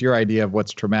existence, your idea of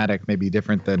what's traumatic may be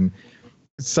different than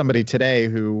somebody today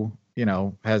who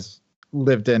has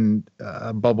lived in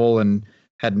a bubble and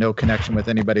had no connection with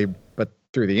anybody but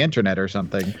through the internet or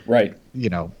something. Right.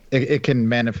 It can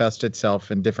manifest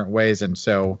itself in different ways, and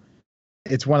so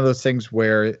it's one of those things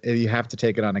where you have to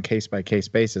take it on a case-by-case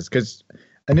basis. Because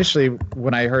initially,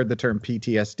 when I heard the term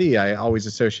PTSD, I always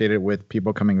associated it with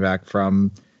people coming back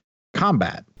from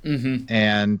combat. Mm-hmm.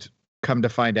 And come to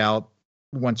find out,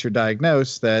 once you're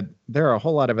diagnosed, that there are a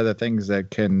whole lot of other things that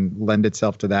can lend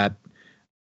itself to that,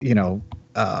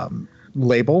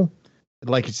 label.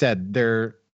 Like you said,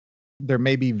 there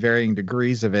may be varying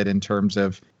degrees of it in terms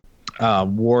of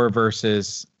war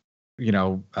versus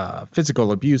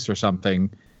physical abuse or something,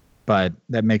 but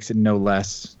that makes it no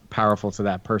less powerful to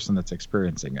that person that's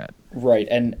experiencing it. Right.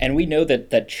 And we know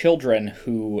that children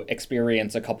who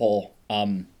experience a couple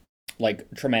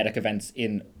traumatic events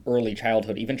in early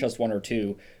childhood, even just one or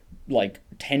two,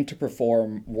 tend to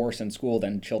perform worse in school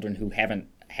than children who haven't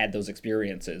had those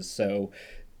experiences. So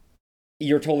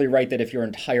you're totally right that if your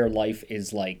entire life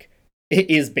is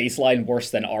baseline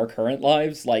worse than our current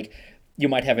lives, you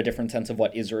might have a different sense of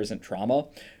what is or isn't trauma.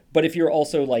 But if you're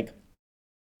also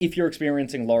if you're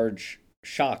experiencing large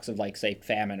shocks of say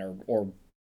famine or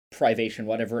privation,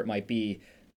 whatever it might be,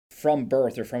 from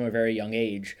birth or from a very young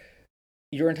age,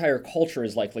 your entire culture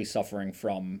is likely suffering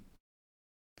from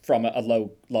a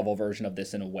low level version of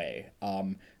this in a way.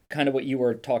 Kind of what you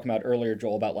were talking about earlier,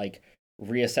 Joel, about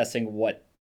reassessing what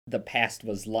the past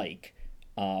was like,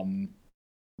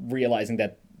 realizing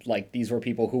that these were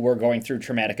people who were going through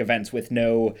traumatic events with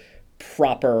no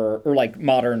proper or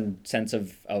modern sense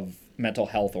of mental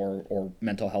health or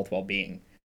mental health well-being.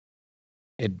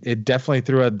 It definitely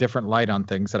threw a different light on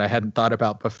things that I hadn't thought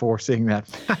about before seeing that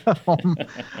film.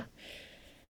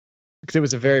 Because it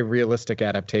was a very realistic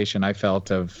adaptation, I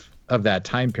felt, of that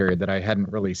time period that I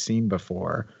hadn't really seen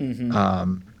before.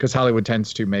 Mm-hmm. Because Hollywood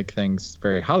tends to make things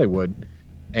very Hollywood,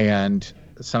 and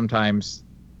sometimes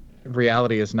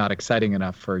reality is not exciting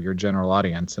enough for your general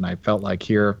audience. And I felt like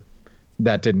here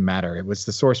that didn't matter. It was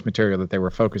the source material that they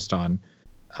were focused on,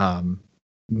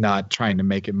 not trying to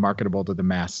make it marketable to the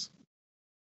mass.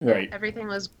 Right. Everything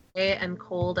was gray and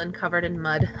cold and covered in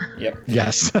mud. Yep.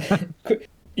 Yes.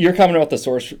 Your comment about the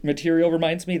source material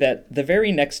reminds me that the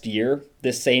very next year,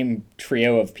 this same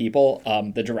trio of people,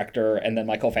 the director and then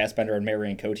Michael Fassbender and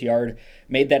Marion Cotillard,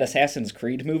 made that Assassin's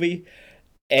Creed movie.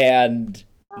 And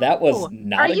that was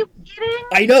not... Are you kidding?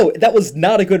 I know, that was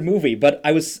not a good movie, but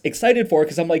I was excited for it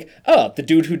because I'm like, oh, the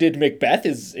dude who did Macbeth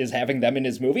is having them in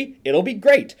his movie. It'll be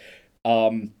great.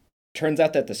 turns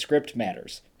out that the script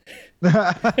matters.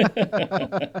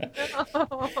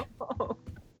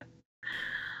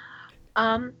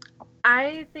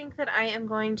 I think that I am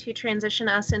going to transition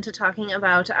us into talking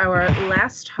about our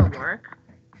last homework.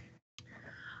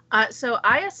 So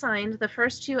I assigned the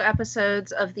first 2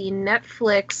 episodes of the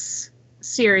Netflix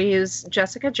series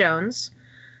Jessica Jones,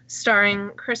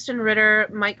 starring Kristen Ritter,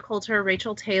 Mike Coulter,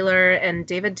 Rachel Taylor, and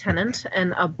David Tennant,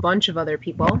 and a bunch of other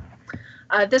people.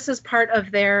 This is part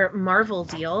of their Marvel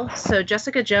deal. So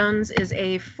Jessica Jones is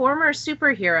a former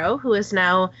superhero who is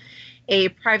now a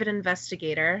private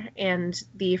investigator, and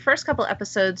the first couple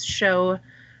episodes show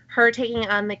her taking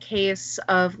on the case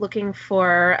of looking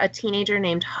for a teenager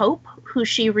named Hope, who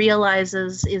she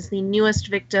realizes is the newest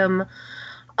victim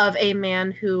of a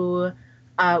man who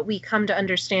we come to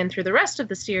understand through the rest of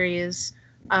the series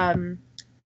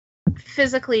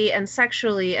physically and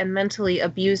sexually and mentally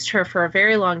abused her for a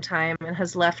very long time and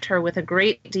has left her with a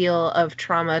great deal of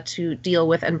trauma to deal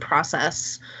with and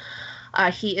process.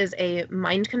 He is a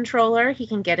mind controller. He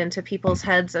can get into people's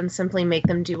heads and simply make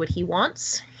them do what he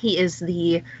wants. He is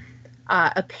the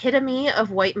epitome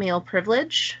of white male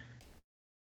privilege.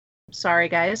 Sorry,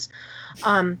 guys.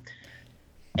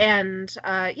 In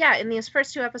these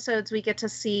first 2 episodes, we get to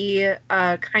see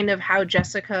kind of how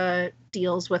Jessica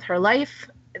deals with her life.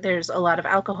 There's a lot of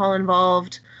alcohol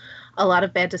involved, a lot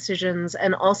of bad decisions,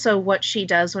 and also what she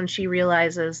does when she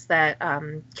realizes that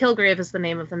Kilgrave is the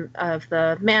name of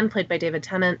the man played by David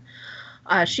Tennant.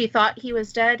 She thought he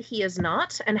was dead. He is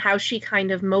not, and how she kind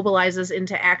of mobilizes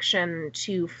into action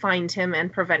to find him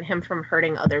and prevent him from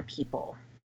hurting other people.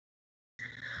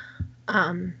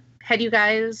 Had you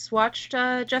guys watched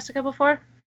Jessica before?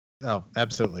 Oh,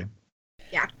 absolutely.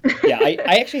 Yeah. Yeah,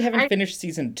 I actually haven't finished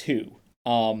season 2.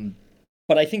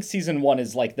 But I think season 1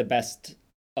 is like the best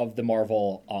of the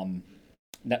Marvel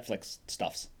Netflix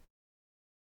stuffs.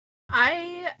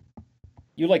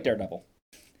 You like Daredevil.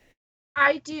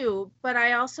 I do, but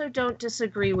I also don't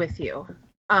disagree with you.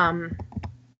 I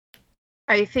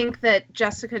think that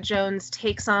Jessica Jones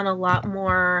takes on a lot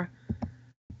more.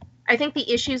 I think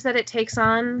the issues that it takes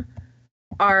on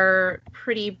are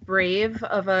pretty brave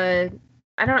of a.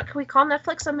 I don't know. Can we call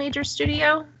Netflix a major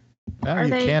studio? No,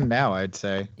 can now, I'd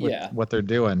say, with what they're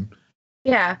doing.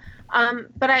 Yeah.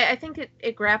 But I think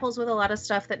it grapples with a lot of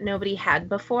stuff that nobody had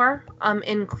before,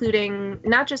 including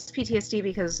not just PTSD,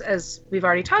 because as we've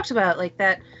already talked about, like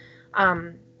that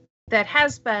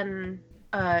has been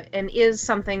and is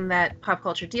something that pop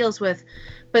culture deals with,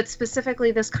 but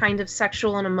specifically this kind of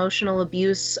sexual and emotional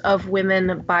abuse of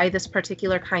women by this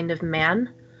particular kind of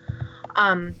man.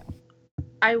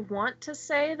 I want to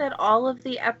say that all of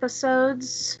the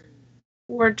episodes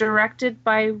were directed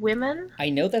by women. I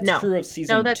know that's true of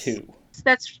season 2.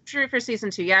 That's true for season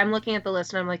 2. Yeah, I'm looking at the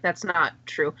list and I'm like, that's not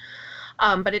true.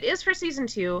 But it is for season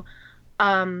 2.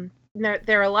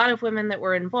 There are a lot of women that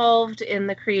were involved in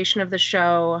the creation of the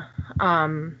show.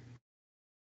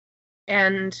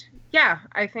 And yeah,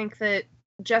 I think that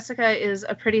Jessica is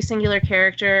a pretty singular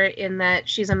character in that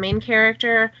she's a main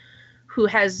character who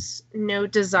has no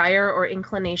desire or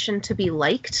inclination to be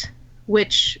liked,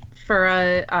 which for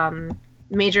a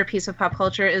major piece of pop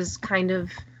culture is kind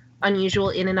of unusual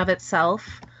in and of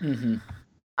itself. Mm-hmm.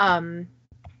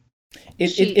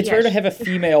 It's rare to have a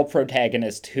female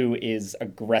protagonist who is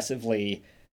aggressively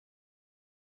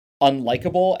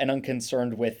unlikable and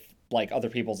unconcerned with like other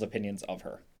people's opinions of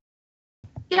her.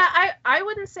 Yeah, I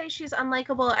wouldn't say she's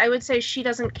unlikable. I would say she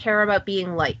doesn't care about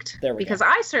being liked. Because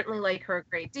I certainly like her a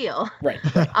great deal. Right.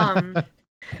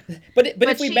 But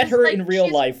if we met her in real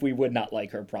life, we would not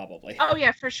like her, probably. Oh,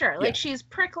 yeah, for sure. Like, she's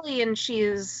prickly, and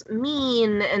she's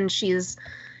mean, and she's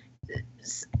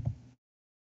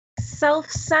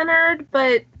self-centered,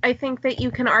 but I think that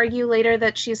you can argue later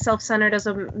that she's self-centered as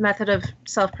a method of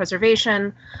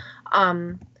self-preservation.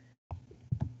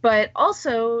 But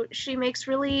also, she makes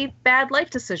really bad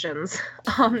life decisions.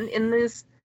 In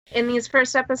these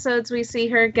first episodes, we see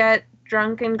her get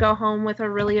drunk and go home with a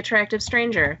really attractive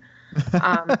stranger.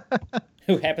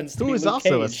 Who happens to be Luke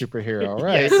also Cage. A superhero,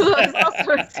 right? Who is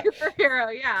also a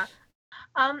superhero, yeah.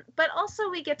 But also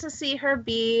we get to see her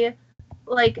be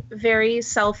like very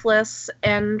selfless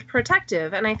and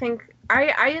protective, and I think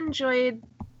I enjoy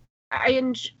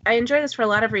this for a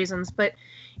lot of reasons. But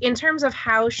in terms of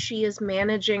how she is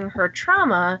managing her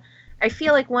trauma, I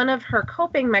feel like one of her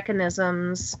coping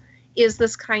mechanisms is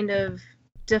this kind of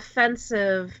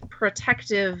defensive,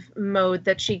 protective mode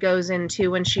that she goes into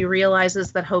when she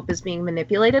realizes that Hope is being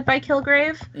manipulated by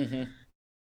Kilgrave. Mm-hmm.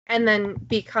 And then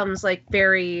becomes like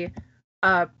very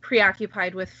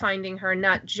preoccupied with finding her,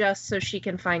 not just so she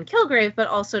can find Kilgrave, but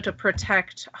also to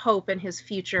protect Hope and his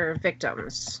future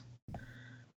victims.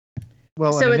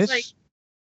 Well, So and it's like,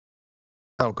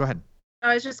 oh, go ahead.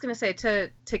 I was just going to say,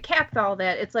 to cap all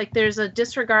that, it's like there's a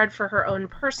disregard for her own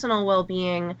personal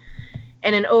well-being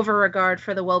and an over-regard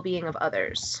for the well-being of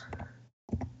others.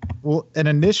 Well, and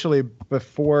initially,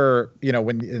 before,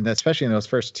 and especially in those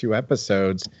first 2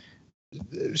 episodes,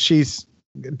 she's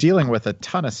dealing with a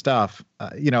ton of stuff,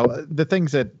 the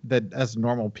things that as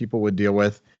normal people would deal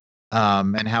with,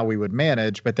 and how we would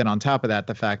manage. But then on top of that,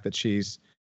 the fact that she's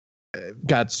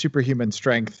got superhuman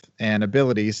strength and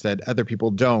abilities that other people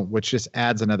don't, which just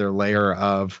adds another layer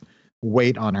of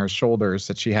weight on her shoulders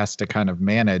that she has to kind of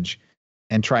manage,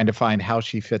 and trying to find how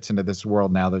she fits into this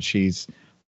world now that she's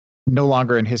no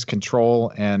longer in his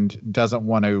control and doesn't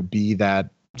want to be that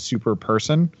super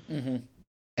person. Mm-hmm.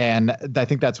 And I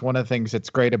think that's one of the things that's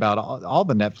great about all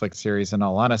the Netflix series, in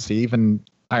all honesty, even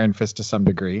Iron Fist to some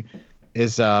degree,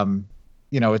 is,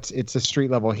 it's the street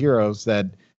level heroes that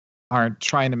aren't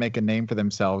trying to make a name for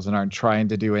themselves and aren't trying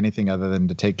to do anything other than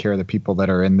to take care of the people that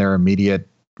are in their immediate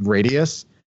radius.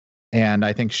 And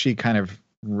I think she kind of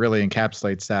really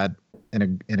encapsulates that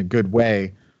in a good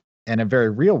way, and a very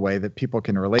real way that people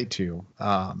can relate to.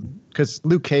 Because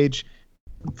Luke Cage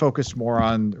focused more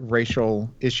on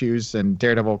racial issues, and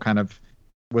Daredevil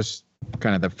was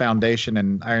kind of the foundation,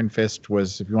 and Iron Fist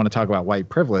was, if you want to talk about white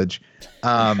privilege.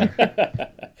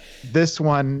 This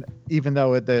one, even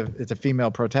though it's a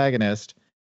female protagonist,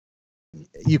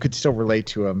 you could still relate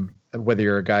to him, whether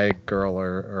you're a guy, girl,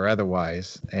 or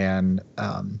otherwise. And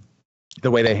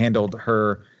the way they handled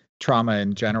her trauma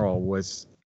in general was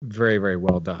very, very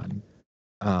well done.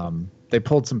 They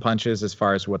pulled some punches as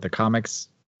far as what the comics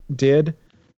did,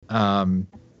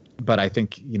 but I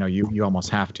think you almost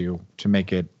have to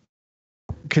make it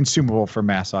consumable for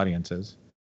mass audiences.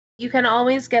 You can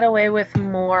always get away with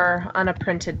more on a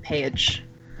printed page.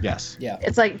 Yes. Yeah.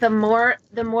 It's like the more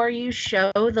you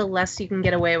show, the less you can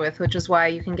get away with, which is why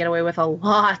you can get away with a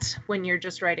lot when you're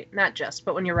just writing,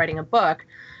 but when you're writing a book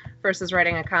versus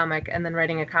writing a comic, and then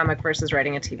writing a comic versus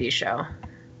writing a TV show.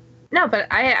 No, but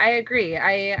I agree.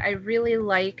 I really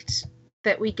liked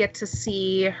that we get to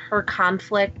see her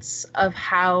conflicts of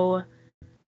how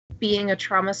being a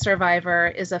trauma survivor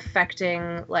is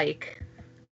affecting,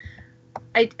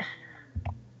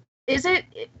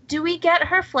 do we get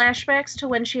her flashbacks to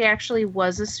when she actually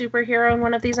was a superhero in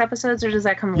one of these episodes, or does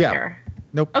that come later?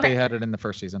 Nope, okay. They had it in the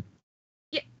first season.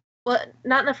 Yeah, well,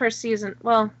 not in the first season.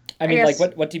 Well, I mean, guess...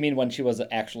 what do you mean when she was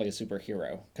actually a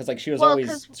superhero? Because, she was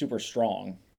always super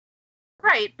strong.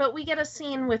 Right, but we get a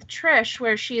scene with Trish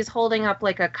where she's holding up,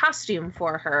 a costume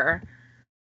for her.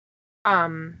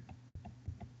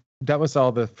 That was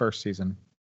all the first season.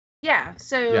 Yeah,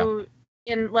 so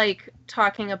in,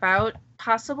 talking about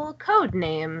possible code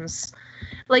names,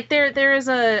 there is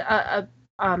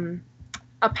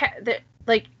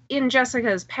in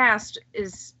Jessica's past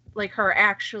is, her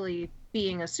actually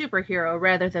being a superhero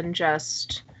rather than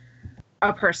just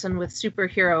a person with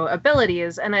superhero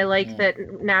abilities. And I like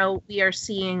that now we are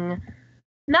seeing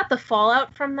not the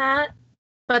fallout from that,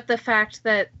 but the fact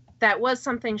that that was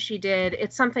something she did.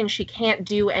 It's something she can't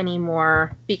do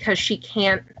anymore because she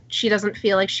doesn't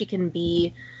feel like she can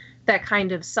be that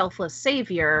kind of selfless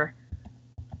savior.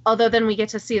 Although then we get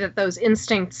to see that those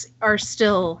instincts are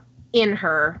still in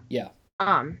her. Yeah.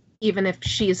 Even if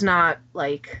she's not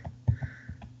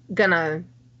gonna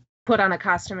put on a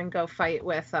costume and go fight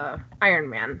with Iron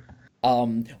Man.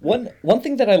 One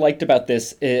thing that I liked about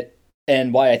this,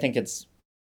 and why I think it's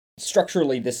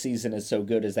structurally this season is so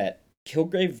good, is that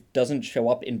Kilgrave doesn't show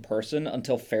up in person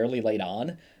until fairly late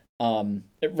on,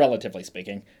 relatively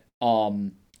speaking.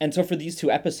 And so for these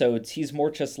 2 episodes, he's more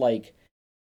just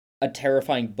a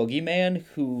terrifying boogeyman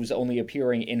who's only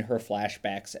appearing in her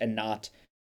flashbacks and not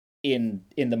in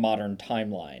the modern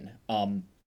timeline.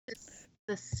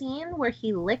 The scene where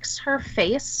he licks her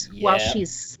face while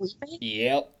she's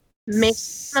sleeping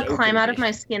makes me climb out of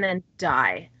my skin and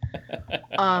die.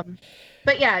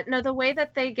 But yeah, no, the way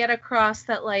that they get across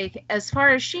that, as far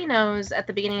as she knows at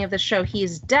the beginning of the show,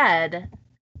 he's dead,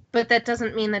 but that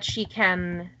doesn't mean that she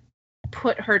can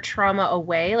put her trauma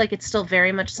away. It's still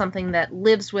very much something that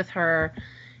lives with her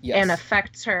and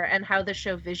affects her, and how the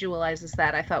show visualizes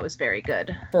that I thought was very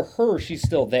good. For her, she's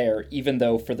still there, even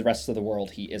though for the rest of the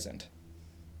world he isn't.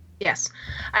 Yes.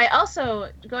 I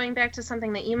also, going back to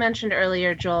something that you mentioned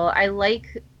earlier, Joel, I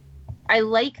like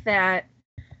that.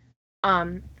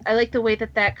 I like the way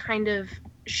that kind of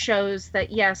shows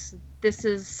that, yes, this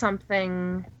is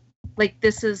something,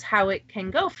 this is how it can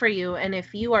go for you. And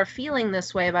if you are feeling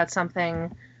this way about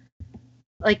something,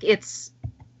 it's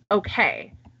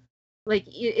okay.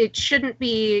 You shouldn't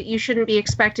be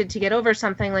expected to get over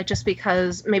something, just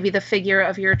because maybe the figure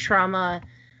of your trauma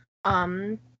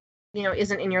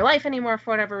isn't in your life anymore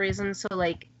for whatever reason. So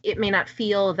like it may not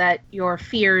feel that your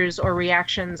fears or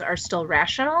reactions are still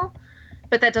rational,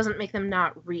 but that doesn't make them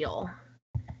not real.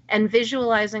 And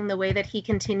visualizing the way that he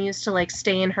continues to like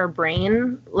stay in her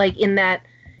brain, like in that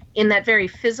very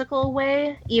physical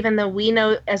way, even though we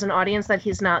know as an audience that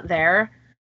he's not there,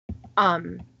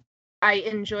 I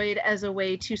enjoyed as a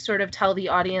way to sort of tell the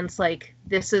audience like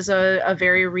this is a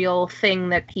very real thing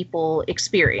that people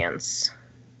experience.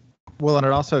 Well, and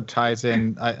it also ties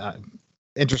in,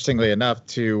 interestingly enough,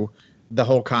 to the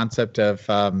whole concept of,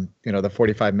 the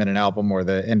 45-minute album or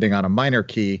the ending on a minor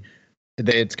key.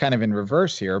 It's kind of in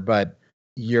reverse here, but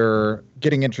you're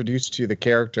getting introduced to the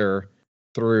character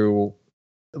through,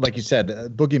 like you said,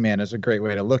 Boogeyman is a great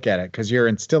way to look at it because you're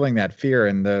instilling that fear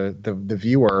in the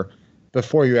viewer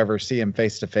before you ever see him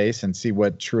face to face and see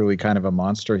what truly kind of a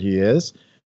monster he is.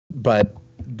 But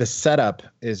the setup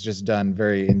is just done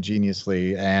very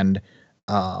ingeniously, and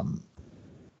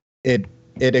it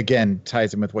again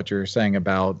ties in with what you're saying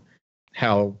about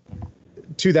how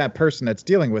to that person that's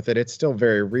dealing with it, it's still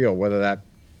very real, whether that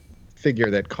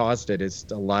figure that caused it is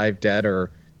alive, dead,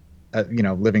 or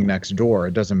living next door.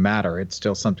 It doesn't matter. It's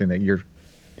still something that you're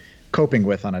coping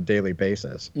with on a daily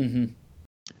basis. Mm-hmm.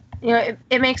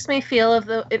 It makes me think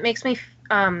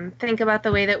about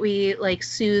the way that we like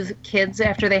soothe kids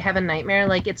after they have a nightmare.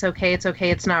 Like, it's okay,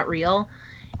 it's not real.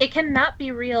 It cannot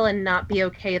be real and not be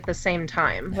okay at the same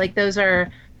time. Like, those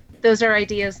are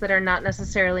ideas that are not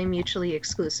necessarily mutually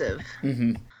exclusive.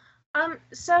 Mm-hmm.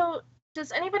 So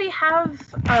does anybody have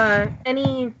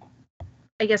any,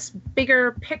 I guess,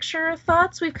 bigger picture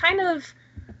thoughts? We've kind of,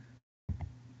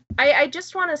 I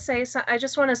just want to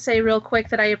say real quick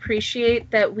that I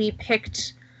appreciate that we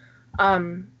picked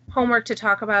homework to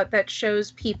talk about that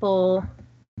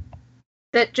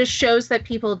just shows that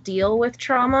people deal with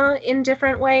trauma in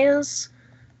different ways,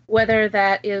 whether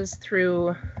that is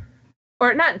through,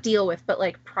 or not deal with, but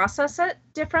like process it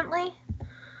differently.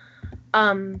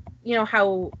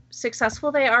 How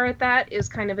successful they are at that is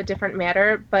kind of a different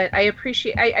matter, but I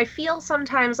feel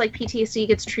sometimes like PTSD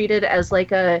gets treated as like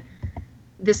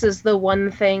this is the one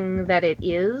thing that it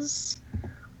is.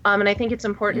 And I think it's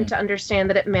important to understand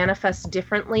that it manifests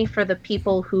differently for the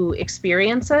people who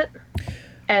experience it.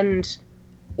 And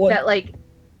that like,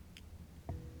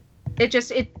 I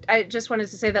just wanted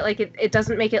to say that like, it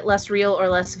doesn't make it less real or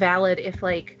less valid if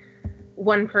like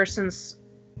one person's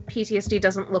PTSD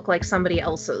doesn't look like somebody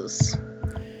else's.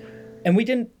 And we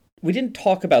didn't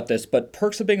talk about this, but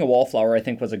Perks of Being a Wallflower I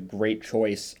think was a great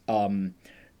choice.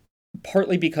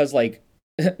 Partly because like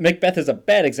Macbeth is a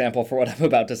bad example for what I'm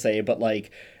about to say, but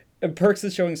like Perks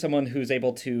is showing someone who's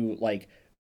able to like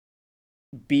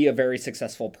be a very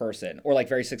successful person or like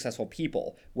very successful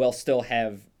people while still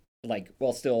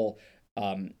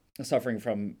suffering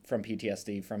from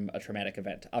PTSD from a traumatic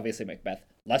event. Obviously Macbeth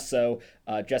less so.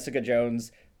 Jessica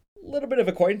Jones, a little bit of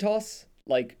a coin toss.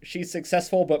 Like, she's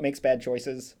successful but makes bad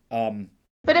choices.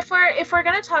 But if we're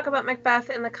going to talk about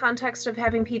Macbeth in the context of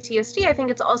having PTSD, I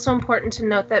think it's also important to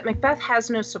note that Macbeth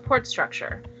has no support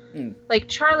structure. Like,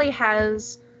 Charlie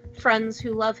has friends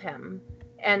who love him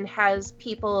and has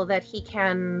people that he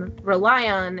can rely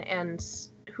on and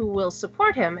who will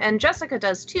support him. And Jessica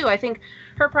does too. I think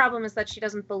her problem is that she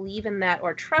doesn't believe in that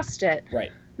or trust it.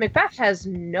 Right. Macbeth has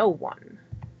no one.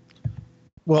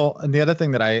 Well, and the other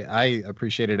thing that I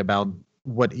appreciated about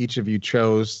what each of you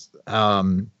chose,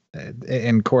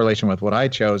 in correlation with what I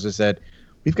chose, is that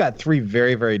we've got three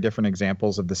very, very different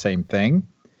examples of the same thing.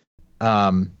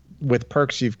 With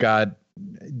Perks, you've got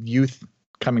youth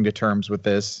coming to terms with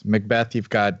this. Macbeth, you've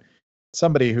got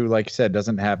somebody who, like you said,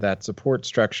 doesn't have that support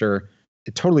structure,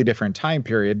 a totally different time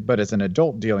period, but as an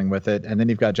adult dealing with it. And then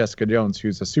you've got Jessica Jones,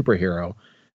 who's a superhero.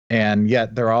 And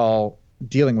yet they're all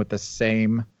dealing with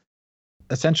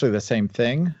essentially the same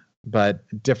thing, but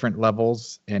different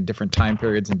levels and different time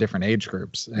periods and different age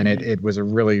groups. And it was a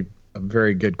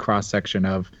very good cross section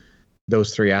of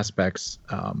those three aspects,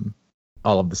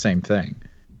 all of the same thing.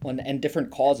 And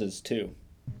different causes too.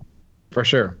 For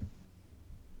sure.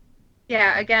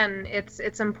 Yeah, again, I think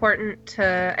it's important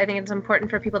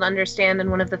for people to understand, and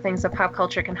one of the things that pop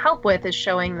culture can help with is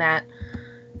showing that,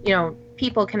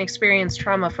 people can experience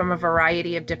trauma from a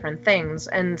variety of different things.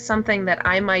 And something that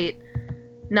I might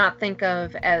not think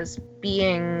of as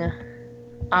being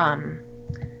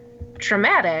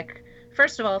traumatic,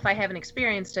 first of all, if I haven't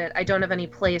experienced it, I don't have any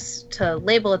place to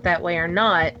label it that way or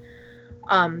not.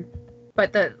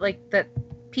 But that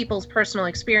people's personal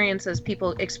experiences,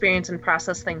 people experience and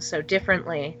process things so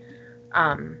differently.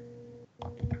 I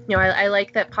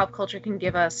like that pop culture can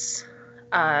give us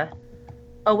a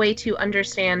way to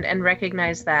understand and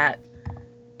recognize that,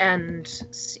 and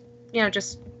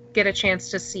just get a chance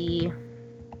to see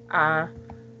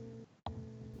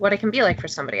what it can be like for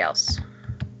somebody else.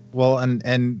 Well,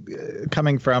 and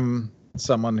coming from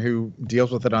someone who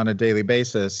deals with it on a daily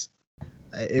basis,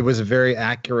 it was a very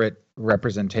accurate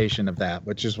representation of that,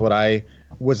 which is what I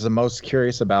was the most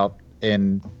curious about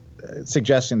in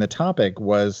suggesting the topic,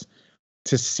 was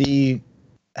to see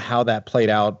how that played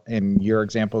out in your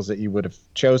examples that you would have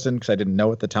chosen, because I didn't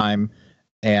know at the time,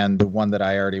 and the one that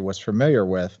I already was familiar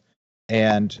with.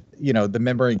 And, the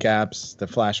memory gaps, the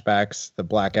flashbacks, the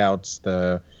blackouts,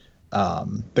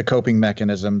 the coping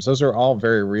mechanisms, those are all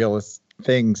very real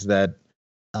things that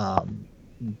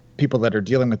people that are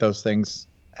dealing with those things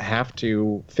have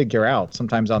to figure out,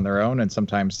 sometimes on their own and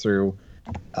sometimes through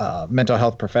mental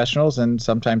health professionals and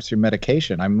sometimes through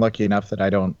medication. I'm lucky enough that I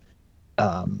don't,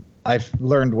 I've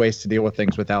learned ways to deal with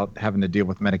things without having to deal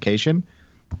with medication.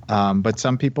 But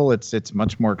some people it's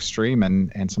much more extreme,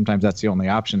 and sometimes that's the only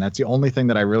option. That's the only thing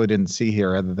that I really didn't see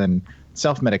here other than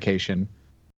self-medication,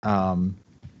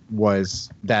 was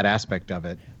that aspect of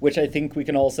it. Which I think we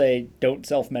can all say, don't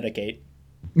self-medicate.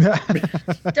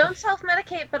 Don't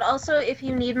self-medicate, but also if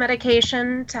you need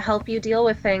medication to help you deal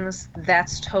with things,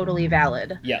 that's totally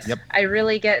valid. Yes. Yep. I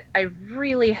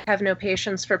really have no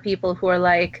patience for people who are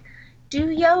like,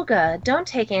 do yoga, don't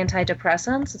take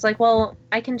antidepressants. It's like, well,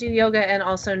 I can do yoga and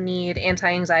also need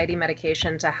anti-anxiety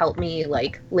medication to help me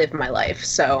live my life.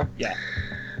 So yeah.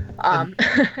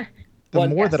 The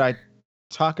more that I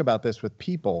talk about this with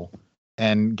people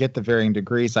and get the varying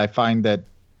degrees, I find that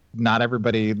not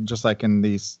everybody, just like in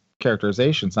these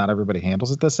characterizations, not everybody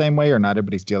handles it the same way, or not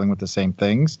everybody's dealing with the same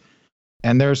things.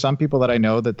 And there are some people that I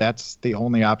know that that's the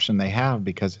only option they have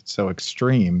because it's so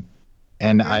extreme.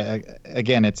 And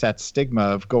again, it's that stigma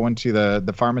of going to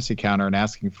the pharmacy counter and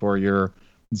asking for your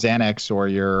Xanax or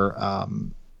your,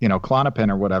 Klonopin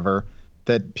or whatever,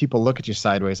 that people look at you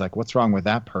sideways like, what's wrong with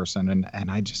that person?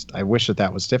 And I wish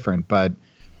that was different, but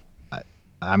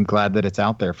I'm glad that it's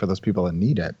out there for those people that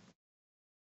need it.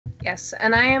 Yes,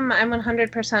 and I'm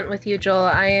 100% with you, Joel.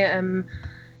 I am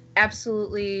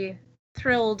absolutely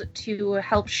thrilled to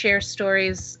help share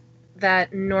stories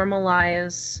that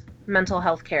normalize mental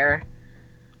health care,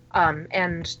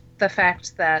 and the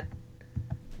fact that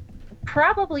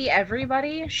probably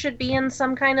everybody should be in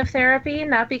some kind of therapy,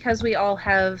 not because we all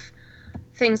have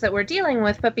things that we're dealing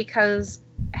with, but because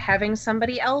having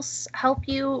somebody else help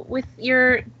you with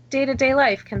your day-to-day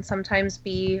life can sometimes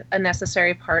be a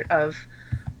necessary part of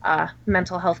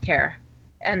mental health care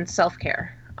and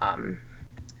self-care.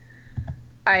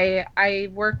 I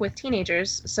work with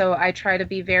teenagers, so I try to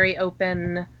be very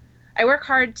open. I work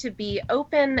hard to be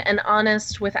open and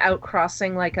honest without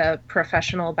crossing a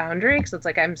professional boundary, because it's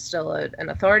I'm still an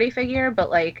authority figure, but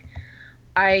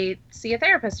I see a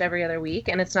therapist every other week,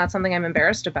 and it's not something I'm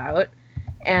embarrassed about.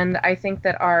 And I think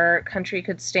that our country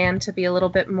could stand to be a little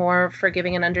bit more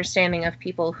forgiving and understanding of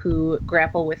people who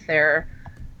grapple with their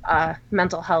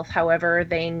mental health however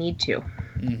they need to.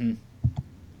 Mm-hmm.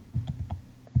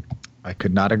 I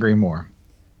could not agree more.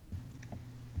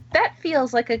 That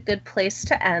feels like a good place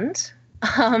to end.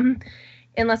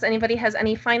 Unless anybody has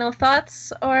any final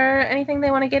thoughts or anything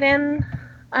they want to get in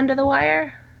under the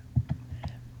wire.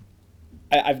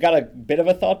 I've got a bit of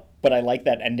a thought, but I like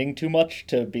that ending too much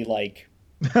to be like,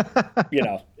 Cool.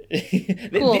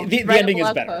 the ending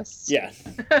is better. Post. Yeah.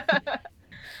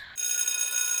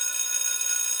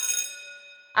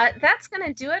 That's going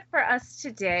to do it for us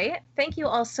today. Thank you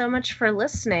all so much for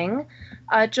listening.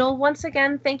 Joel, once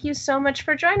again, thank you so much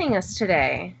for joining us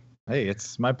today. Hey,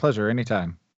 it's my pleasure.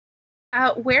 Anytime.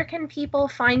 Where can people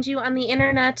find you on the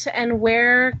internet, and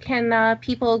where can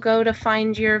people go to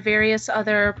find your various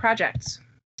other projects?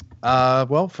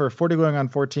 Well, for 40 going on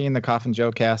 14, the Coffin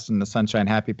Joe Cast and the Sunshine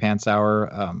Happy Pants Hour,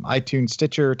 iTunes,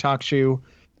 Stitcher, TalkShoe,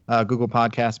 Google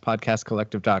Podcasts,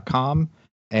 podcastcollective.com.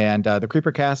 And the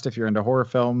Creepercast, if you're into horror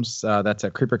films, that's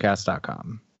at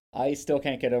creepercast.com. I still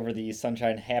can't get over the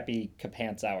Sunshine Happy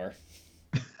Pants Hour.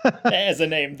 As a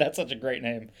name, that's such a great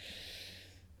name.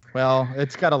 Well,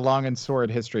 it's got a long and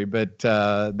sordid history, but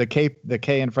the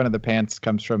K in front of the pants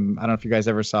comes from, I don't know if you guys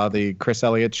ever saw the Chris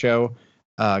Elliott show,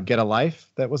 Get a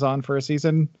Life, that was on for a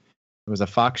season. It was a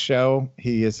Fox show.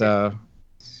 He's kind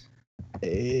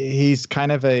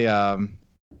of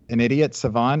an idiot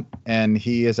savant, and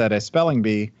he is at a spelling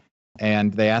bee,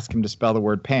 and they ask him to spell the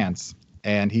word pants,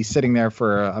 and he's sitting there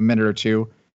for a minute or two,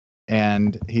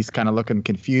 and he's kind of looking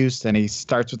confused, and he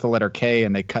starts with the letter K,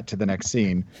 and they cut to the next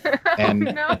scene. And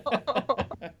No.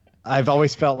 I've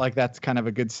always felt like that's kind of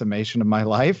a good summation of my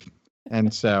life,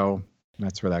 and so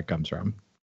that's where that comes from.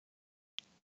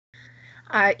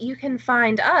 You can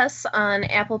find us on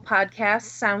Apple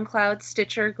Podcasts, SoundCloud,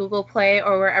 Stitcher, Google Play,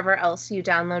 or wherever else you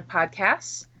download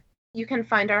podcasts. You can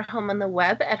find our home on the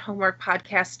web at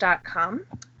homeworkpodcast.com.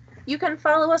 You can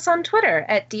follow us on Twitter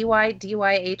at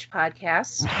DYDYH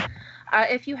Podcast.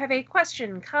 If you have a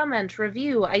question, comment,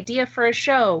 review, idea for a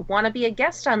show, want to be a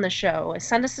guest on the show,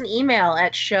 send us an email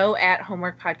at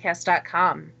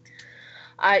show@homeworkpodcast.com.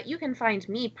 You can find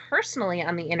me personally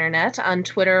on the internet on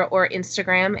Twitter or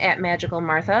Instagram at Magical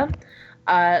Martha.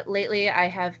 Lately, I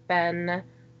have been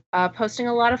posting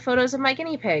a lot of photos of my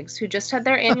guinea pigs who just had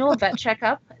their annual vet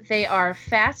checkup. They are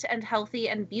fat and healthy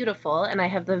and beautiful, and I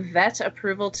have the vet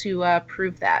approval to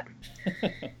prove that.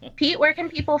 Pete, where can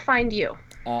people find you?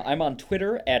 I'm on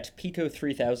Twitter at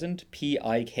Pico3000,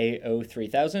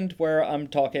 Piko3000, where I'm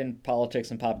talking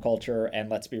politics and pop culture, and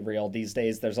let's be real, these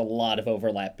days there's a lot of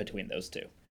overlap between those two.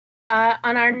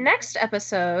 On our next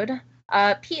episode,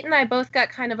 Pete and I both got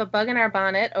kind of a bug in our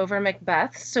bonnet over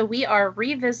Macbeth, so we are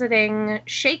revisiting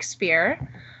Shakespeare,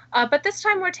 but this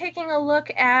time we're taking a look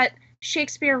at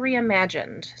Shakespeare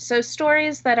reimagined. So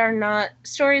stories that are not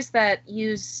stories that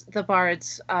use the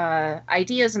bard's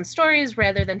ideas and stories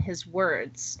rather than his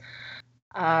words.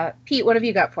 Pete, what have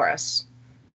you got for us?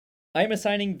 I'm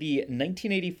assigning the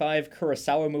 1985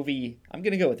 Kurosawa movie, I'm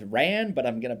going to go with Ran, but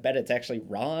I'm going to bet it's actually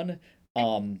Ron.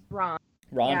 Ron.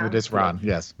 Ron? Yeah. It is Ron,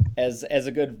 yes. As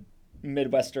a good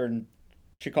Midwestern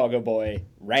Chicago boy,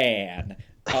 Ran.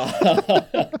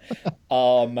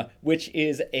 Which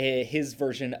is his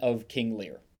version of King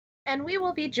Lear. And we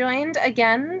will be joined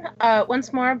again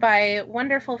once more by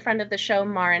wonderful friend of the show,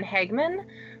 Maren Hagman,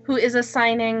 who is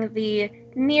assigning the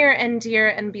near and dear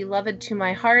and beloved to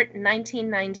my heart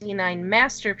 1999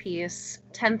 masterpiece,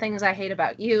 10 Things I Hate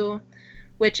About You,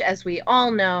 which, as we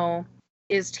all know,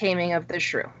 is Taming of the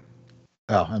Shrew.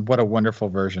 Oh, and what a wonderful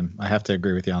version. I have to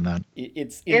agree with you on that.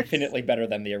 It's infinitely better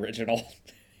than the original.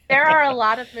 There are a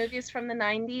lot of movies from the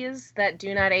 90s that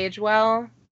do not age well.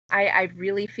 I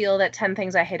really feel that 10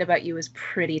 Things I Hate About You is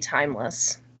pretty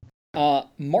timeless.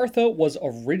 Martha was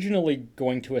originally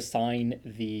going to assign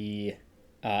the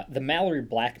Mallory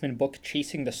Blackman book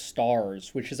Chasing the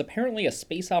Stars, which is apparently a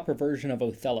space opera version of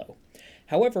Othello.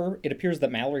 However, it appears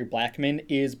that Mallory Blackman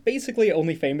is basically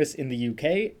only famous in the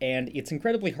UK, and it's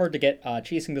incredibly hard to get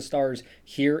Chasing the Stars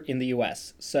here in the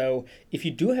US. So if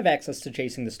you do have access to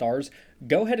Chasing the Stars,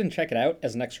 go ahead and check it out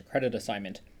as an extra credit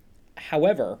assignment.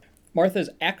 However, Martha's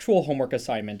actual homework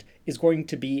assignment is going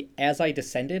to be As I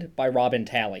Descended by Robin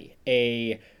Talley,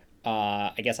 I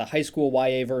guess a high school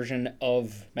YA version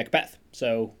of Macbeth.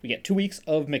 So we get 2 weeks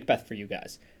of Macbeth for you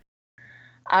guys.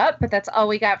 But that's all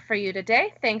we got for you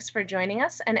today. Thanks for joining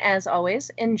us, and as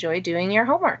always, enjoy doing your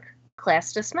homework.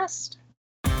 Class dismissed.